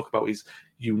credit. We'll talk about his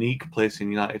unique place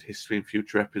in United history in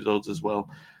future episodes as well.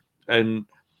 And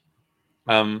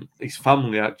his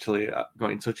family actually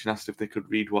got in touch and asked if they could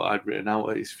read what I'd written out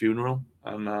at his funeral.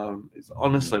 And it's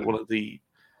honestly one of the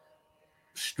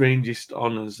strangest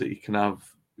honours that you can have,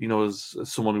 as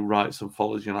someone who writes and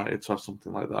follows United, to have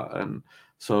something like that. And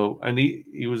so, and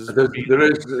he was.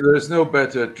 There is no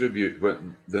better tribute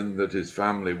than that his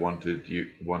family wanted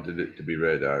it to be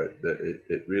read out. That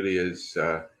it really is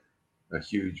a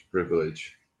huge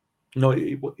privilege. No,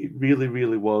 it really,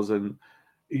 really was, and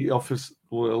he offers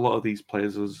a lot of these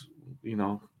players as we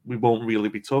won't really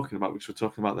be talking about, because we're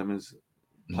talking about them as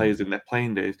players in their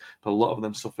playing days, but a lot of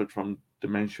them suffered from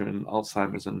dementia and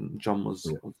Alzheimer's, and John was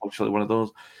unfortunately one of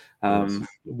those.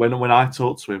 When I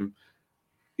talked to him,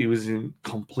 he was in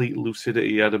complete lucidity.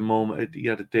 He had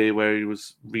a day where he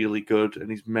was really good, and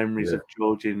his memories of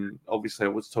George obviously I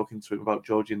was talking to him about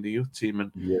George in the youth team,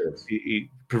 and he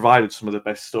provided some of the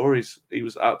best stories. He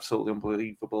was absolutely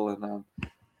unbelievable, and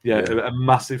a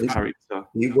massive character.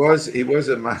 He was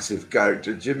a massive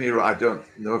character. Jimmy, I don't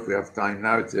know if we have time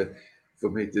now for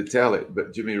me to tell it,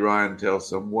 but Jimmy Ryan tells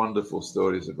some wonderful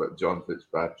stories about John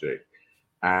Fitzpatrick,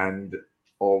 and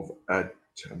of I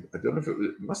don't know if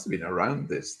it must have been around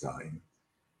this time.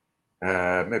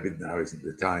 Maybe now isn't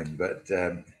the time, but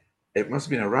it must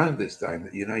have been around this time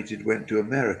that United went to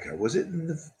America. Was it in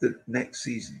the next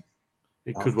season?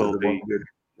 It could well be. We're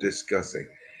discussing,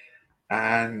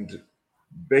 and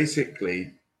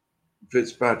basically,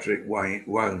 Fitzpatrick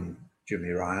wound Jimmy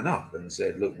Ryan up and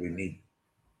said, "Look,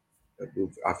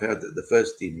 I've heard that the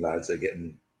first team lads are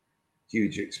getting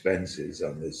huge expenses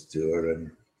on this tour,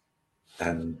 and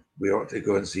and we ought to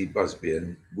go and see Busby.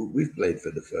 And we've played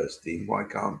for the first team. Why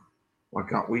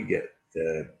can't we get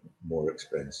more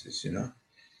expenses?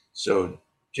 So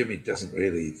Jimmy doesn't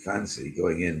really fancy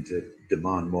going in to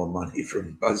demand more money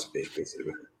from Busby, because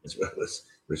as well as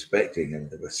respecting him,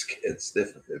 they were scared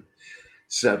stiff of him.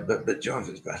 So, but John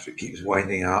Fitzpatrick keeps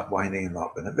winding him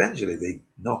up, and eventually they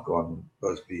knock on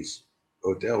Busby's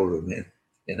hotel room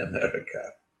in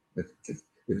America.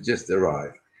 They've just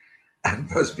arrived, and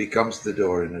Busby comes to the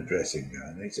door in a dressing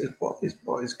gown, and he says,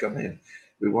 "Boys, come in.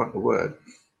 We want a word."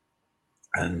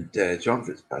 And John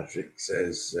Fitzpatrick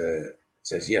says,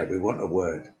 "Yeah, we want a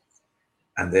word,"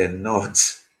 and then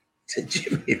nods to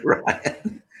Jimmy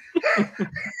Ryan,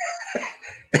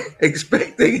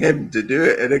 expecting him to do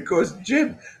it. And of course,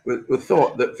 Jim with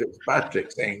thought that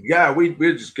Fitzpatrick saying, "Yeah,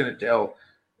 we're just going to tell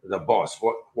the boss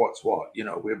what's what.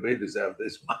 We deserve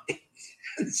this money."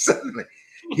 And suddenly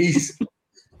he's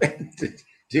meant to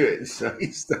do it, so he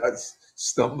starts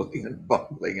stumbling and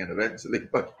bumbling, and eventually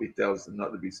Busby tells him not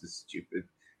to be so stupid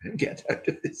and get out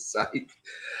of his sight.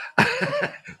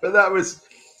 But that was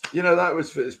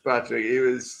Fitzpatrick. He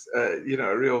was, he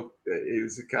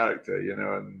was a character,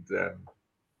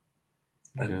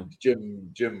 and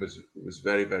Jim was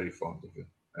very, very fond of him.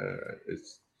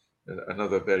 It's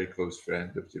another very close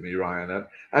friend of Jimmy Ryan, and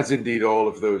as indeed all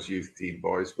of those youth team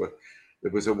boys were.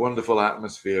 There was a wonderful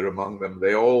atmosphere among them.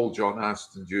 John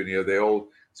Aston Jr., they all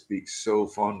speak so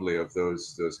fondly of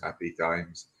those happy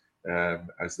times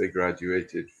as they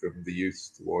graduated from the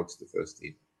youth towards the first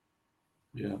team.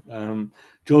 Yeah.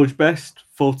 George Best,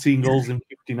 14 goals in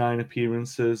 59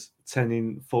 appearances, 10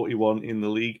 in 41 in the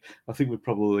league. I think we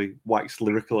probably waxed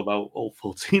lyrical about all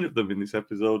 14 of them in this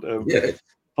episode.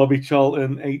 Bobby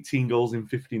Charlton, 18 goals in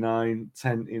 59,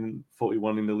 10 in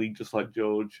 41 in the league, just like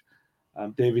George.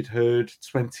 David Hurd,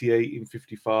 28 in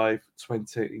 55,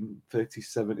 20 in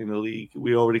 37 in the league.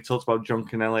 We already talked about John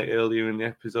Kennelly earlier in the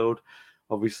episode.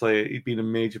 Obviously, he'd been a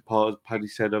major part, as Paddy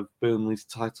said, of Burnley's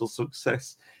title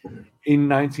success. In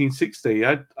 1960,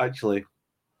 I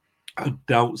had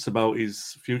doubts about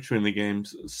his future in the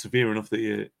games, severe enough that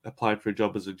he applied for a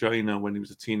job as a joiner when he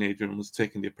was a teenager and was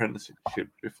taking the apprenticeship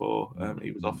before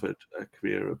he was offered a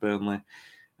career at Burnley.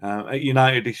 At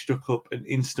United, he struck up an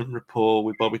instant rapport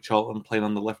with Bobby Charlton playing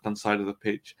on the left-hand side of the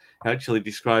pitch. He actually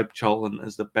described Charlton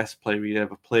as the best player he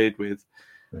ever played with.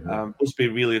 Busby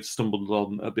really had stumbled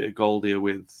on a bit of gold here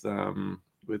with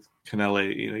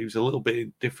Kennelly. He was a little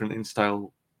bit different in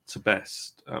style to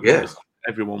Best.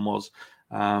 Everyone was.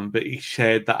 But he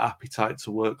shared that appetite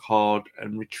to work hard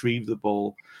and retrieve the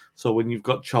ball. So when you've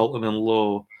got Charlton and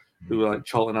Lowe,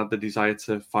 Charlton had the desire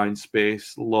to find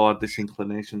space, Lowe had this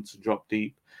inclination to drop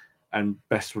deep, and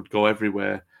Best would go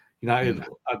everywhere. United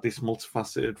had this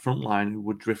multifaceted front line who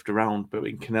would drift around, but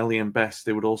in Kennelly and Best,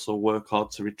 they would also work hard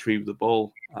to retrieve the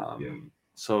ball.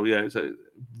 So, it's a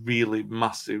really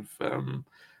massive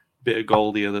bit of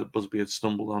gold here that Busby had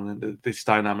stumbled on, and this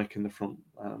dynamic in the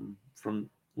front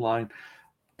line.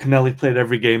 Kennelly played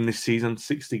every game this season,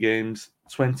 60 games,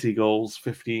 20 goals,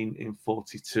 15 in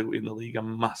 42 in the league, a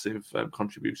massive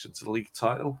contribution to the league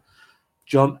title.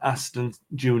 John Aston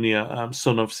Jr.,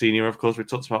 son of Senior, of course, we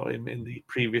talked about him in the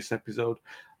previous episode,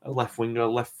 a left winger,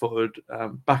 left-footed,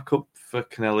 backup for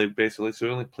Kennelly, basically. So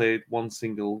he only played one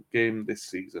single game this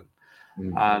season.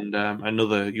 And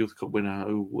another Youth Cup winner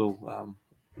who will,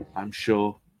 I'm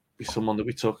sure, be someone that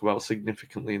we talk about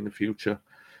significantly in the future.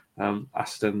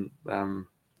 Aston,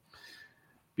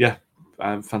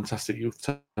 fantastic youth.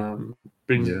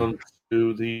 Brings on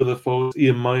to the other forwards.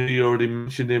 Ian Moy, you already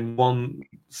mentioned him, one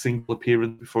single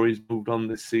appearance before he's moved on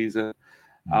this season.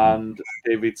 And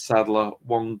David Sadler,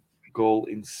 1 goal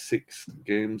in 6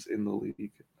 games in the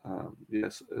league.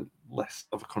 Less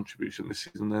of a contribution this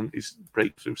season than his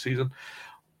breakthrough season.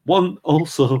 One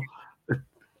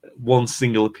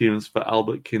single appearance for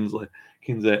Albert Kinsley.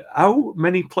 How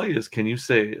many players can you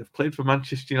say have played for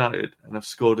Manchester United and have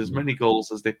scored as many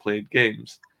goals as they played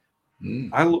games?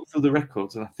 I looked through the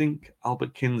records and I think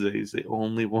Albert Kinsley is the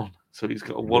only one. So he's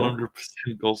got a 100%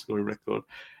 goal scoring record.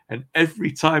 And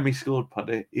every time he scored,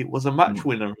 Paddy, it was a match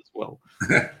winner as well.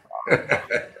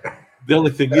 The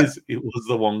only thing is, it was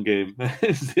the one game.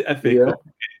 It's the FA Cup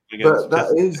game but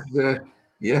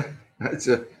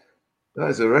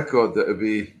that's a record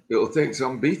it'll take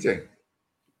some beating.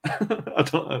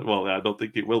 I don't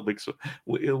think it will be. So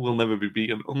it will never be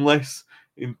beaten unless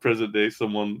in present day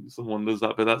someone does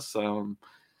that. But that's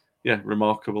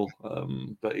remarkable.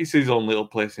 But it's his own little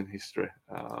place in history.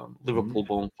 Liverpool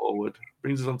born forward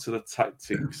brings us on to the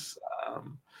tactics.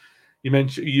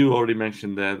 You already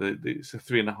mentioned there that it's a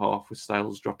 3.5 with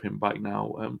Styles dropping back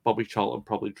now. Bobby Charlton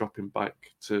probably dropping back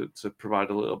to provide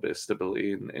a little bit of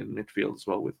stability in midfield as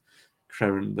well, with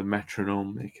Creren, the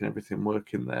metronome, making everything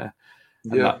work in there.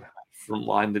 And that front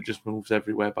line that just moves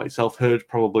everywhere by itself. Hurd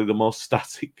probably the most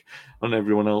static, and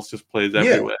everyone else just plays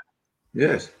everywhere.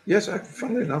 Yes.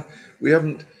 Funnily enough, we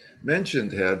haven't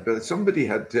mentioned Hurd, but somebody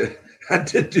had to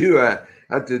do a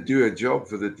job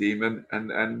for the team,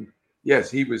 and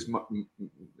yes, he was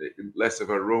less of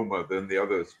a roamer than the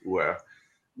others were.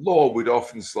 Law would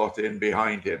often slot in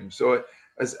behind him. So,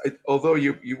 although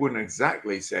you wouldn't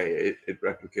exactly say it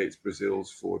replicates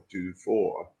Brazil's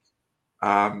 4-2-4,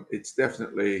 it's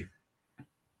definitely,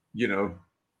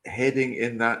 heading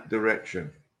in that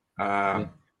direction.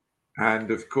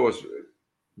 And of course,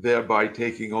 thereby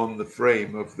taking on the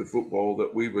frame of the football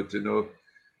that we were to know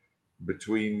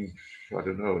between,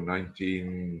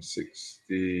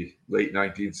 1960, late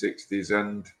 1960s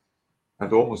and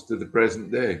almost to the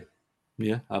present day.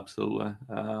 Yeah, absolutely.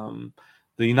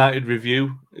 The United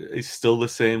review is still the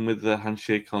same with the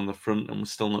handshake on the front, and we're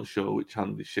still not sure which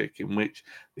hand is shaking which.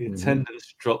 The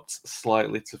attendance dropped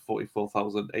slightly to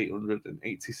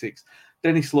 44,886.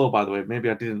 Dennis Law, by the way,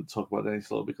 maybe I didn't talk about Dennis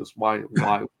Law because why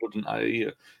wouldn't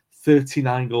I?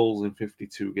 39 goals in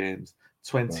 52 games,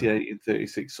 28 in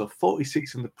 36. So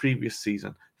 46 in the previous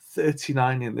season,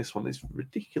 39 in this one. It's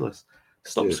ridiculous.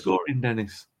 Stop scoring,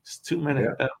 Dennis. It's too many.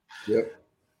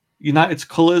 United's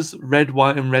colours, red,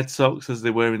 white, and Red Sox, as they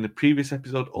were in the previous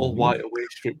episode, all white away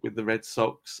strip with the Red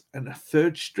Sox, and a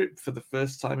third strip for the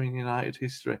first time in United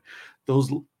history.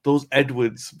 Those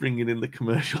Edwards bringing in the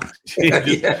commercial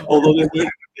changes, although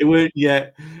they weren't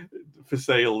yet for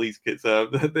sale. These kids,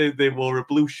 they wore a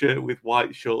blue shirt with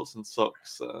white shorts and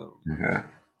socks.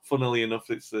 Funnily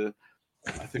enough, it's I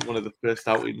think one of the first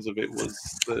outings of it was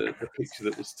the picture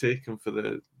that was taken for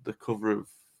the cover of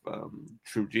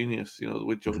True Genius,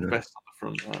 with George Best on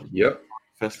the front.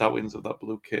 First outings of that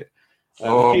blue kit.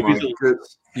 Oh my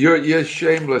goodness! You're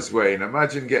shameless, Wayne.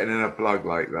 Imagine getting in a plug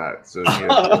like that. So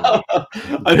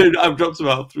I've dropped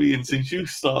about 3 in since you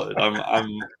started.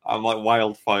 I'm like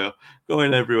wildfire,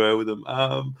 going everywhere with them.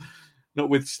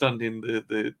 Notwithstanding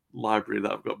the library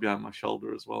that I've got behind my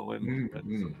shoulder as well.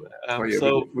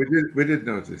 So we did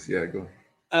notice. Yeah, go on.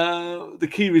 The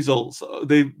key results,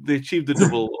 they achieved the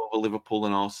double over Liverpool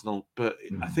and Arsenal, but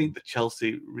I think the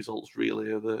Chelsea results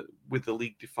really are with the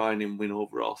league defining win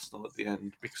over Arsenal at the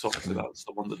end, because obviously that's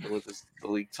the one that delivers the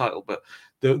league title. But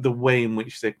the way in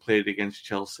which they played against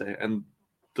Chelsea, and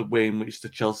the way in which the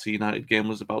Chelsea United game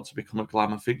was about to become a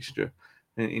glamour fixture,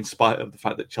 in spite of the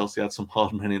fact that Chelsea had some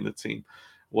hard men in the team,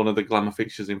 one of the glamour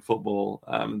fixtures in football.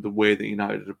 The way that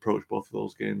United approached both of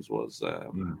those games was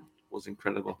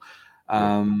incredible.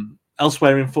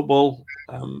 Elsewhere in football,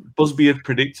 Busby had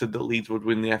predicted that Leeds would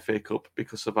win the FA Cup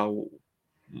because of how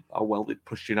well they'd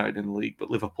pushed United in the league, but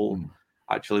Liverpool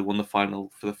actually won the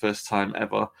final for the first time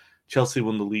ever. Chelsea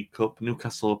won the League Cup.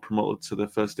 Newcastle are promoted to the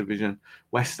First Division.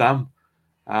 West Ham,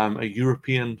 a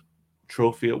European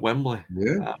trophy at Wembley,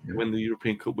 win the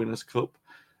European Cup Winners' Cup.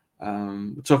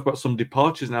 We'll talk about some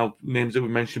departures now, names that we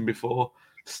mentioned before.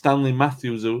 Stanley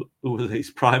Matthews, who was at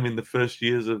his prime in the first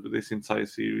years of this entire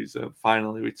series,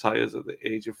 finally retires at the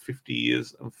age of 50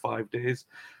 years and 5 days.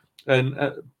 And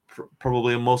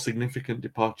probably a more significant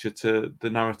departure to the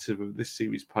narrative of this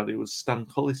series, Paddy, was Stan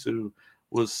Collis, who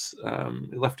was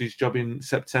left his job in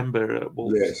September at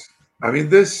Wolves. Yes. I mean,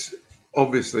 this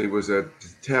obviously was a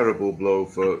terrible blow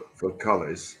for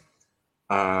Collis.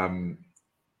 And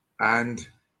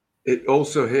it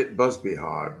also hit Busby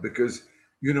hard because,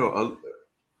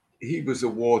 he was a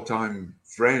wartime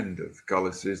friend of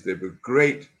Collis's. They were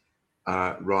great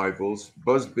rivals.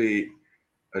 Busby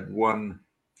had won,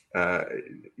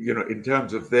 in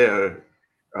terms of their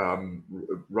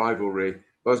rivalry,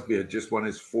 Busby had just won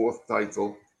his 4th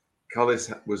title.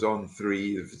 Collis was on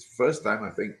 3. It was the first time,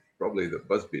 I think, probably that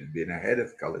Busby had been ahead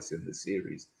of Collis in the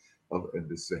series, in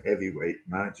this heavyweight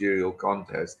managerial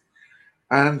contest.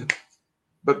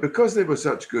 But because they were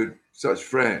such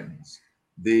friends,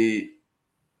 the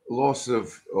loss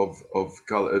of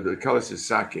Collis's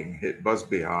sacking hit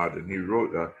Busby hard, and he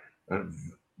wrote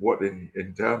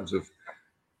in terms of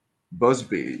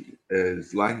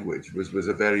Busby's language was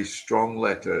a very strong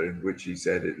letter in which he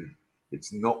said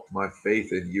it's not my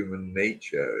faith in human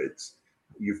nature.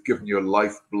 You've given your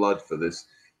lifeblood for this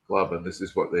club, and this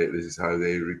is how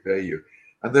they repay you.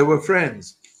 And they were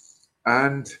friends,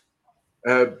 and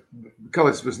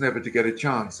Collis was never to get a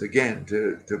chance again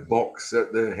to box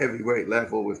at the heavyweight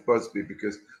level with Busby,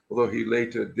 because although he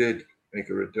later did make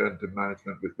a return to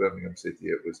management with Birmingham City,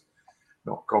 it was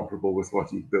not comparable with what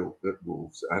he built at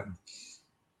Wolves.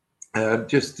 And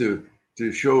just to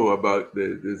show about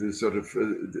the sort of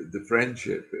the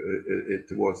friendship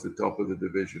towards the top of the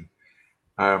division,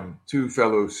 two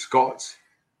fellow Scots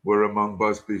were among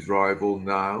Busby's rival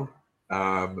now.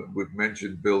 We've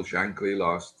mentioned Bill Shankly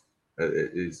last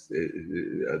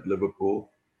at Liverpool.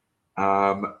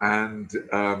 And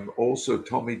also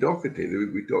Tommy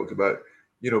Docherty. We talked about,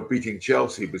 beating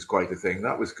Chelsea was quite a thing.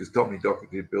 That was because Tommy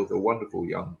Docherty built a wonderful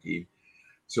young team.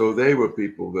 So they were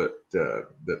people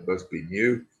that Busby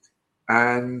knew.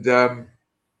 And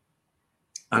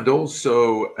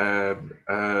also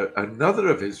another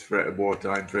of his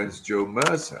wartime friends, Joe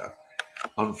Mercer,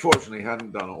 unfortunately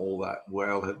hadn't done all that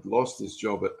well, had lost his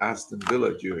job at Aston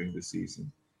Villa during the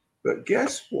season. But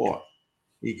guess what?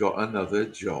 He got another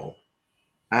job.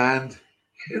 And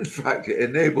in fact, it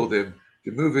enabled him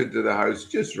to move into the house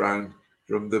just round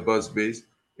from the Busbys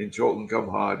in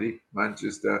Chorlton-cum-Hardy,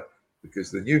 Manchester, because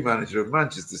the new manager of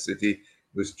Manchester City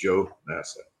was Joe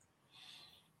Mercer.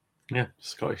 Yeah,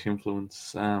 Scottish influence,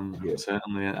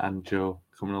 certainly, and Joe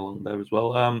coming along there as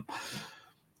well.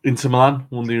 Inter Milan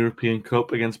won the European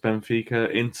Cup against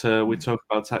Benfica. Inter, we talked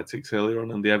about tactics earlier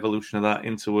on and the evolution of that.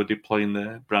 Inter were deploying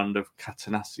their brand of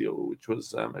Catenaccio, which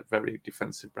was a very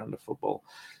defensive brand of football,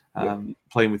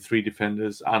 playing with three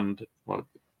defenders and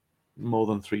more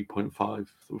than 3.5,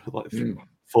 like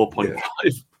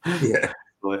 4.5.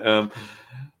 Yeah.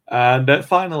 And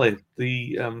finally,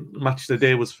 the match of the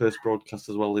day was first broadcast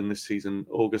as well in this season,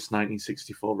 August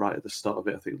 1964, right at the start of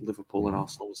it. I think Liverpool and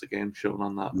Arsenal was a game shown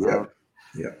on that.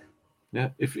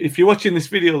 Yeah. If you're watching this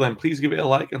video, then please give it a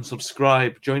like and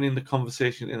subscribe. Join in the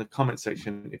conversation in the comment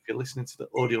section. If you're listening to the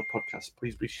audio podcast,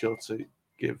 please be sure to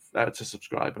to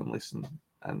subscribe and listen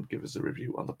and give us a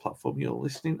review on the platform you're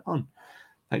listening on.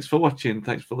 Thanks for watching.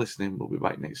 Thanks for listening. We'll be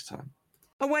back next time.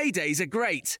 Away days are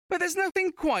great, but there's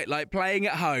nothing quite like playing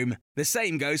at home. The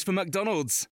same goes for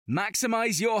McDonald's.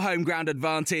 Maximise your home ground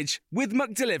advantage with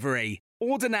McDelivery.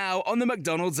 Order now on the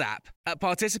McDonald's app. At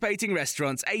participating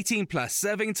restaurants, 18 plus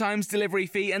serving times, delivery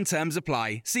fee and terms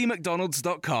apply. See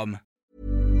mcdonalds.com.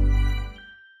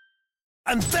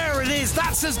 And there it is,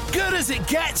 that's as good as it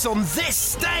gets on this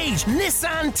stage.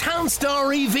 Nissan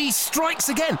Townstar EV strikes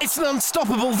again. It's an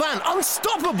unstoppable van,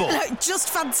 unstoppable.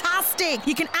 Just fantastic.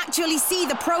 You can actually see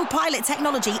the ProPilot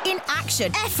technology in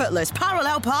action. Effortless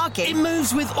parallel parking. It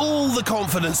moves with all the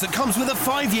confidence that comes with a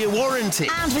 5-year warranty.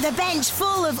 And with a bench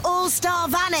full of all-star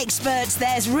van experts,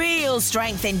 there's real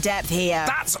strength in depth here.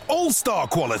 That's all-star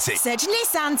quality. Search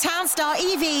Nissan Townstar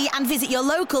EV and visit your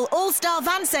local all-star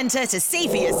van centre to see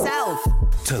for yourself.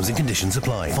 Terms and conditions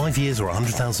apply. 5 years or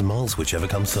 100,000 miles, whichever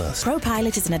comes first.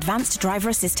 ProPilot is an advanced driver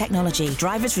assist technology.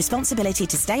 Driver's responsibility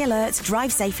to stay alert,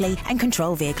 drive safely, and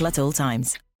control vehicle at all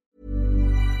times.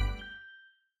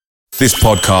 This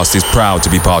podcast is proud to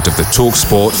be part of the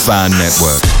TalkSport Fan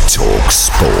Network.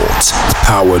 TalkSport.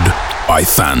 Powered by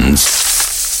fans.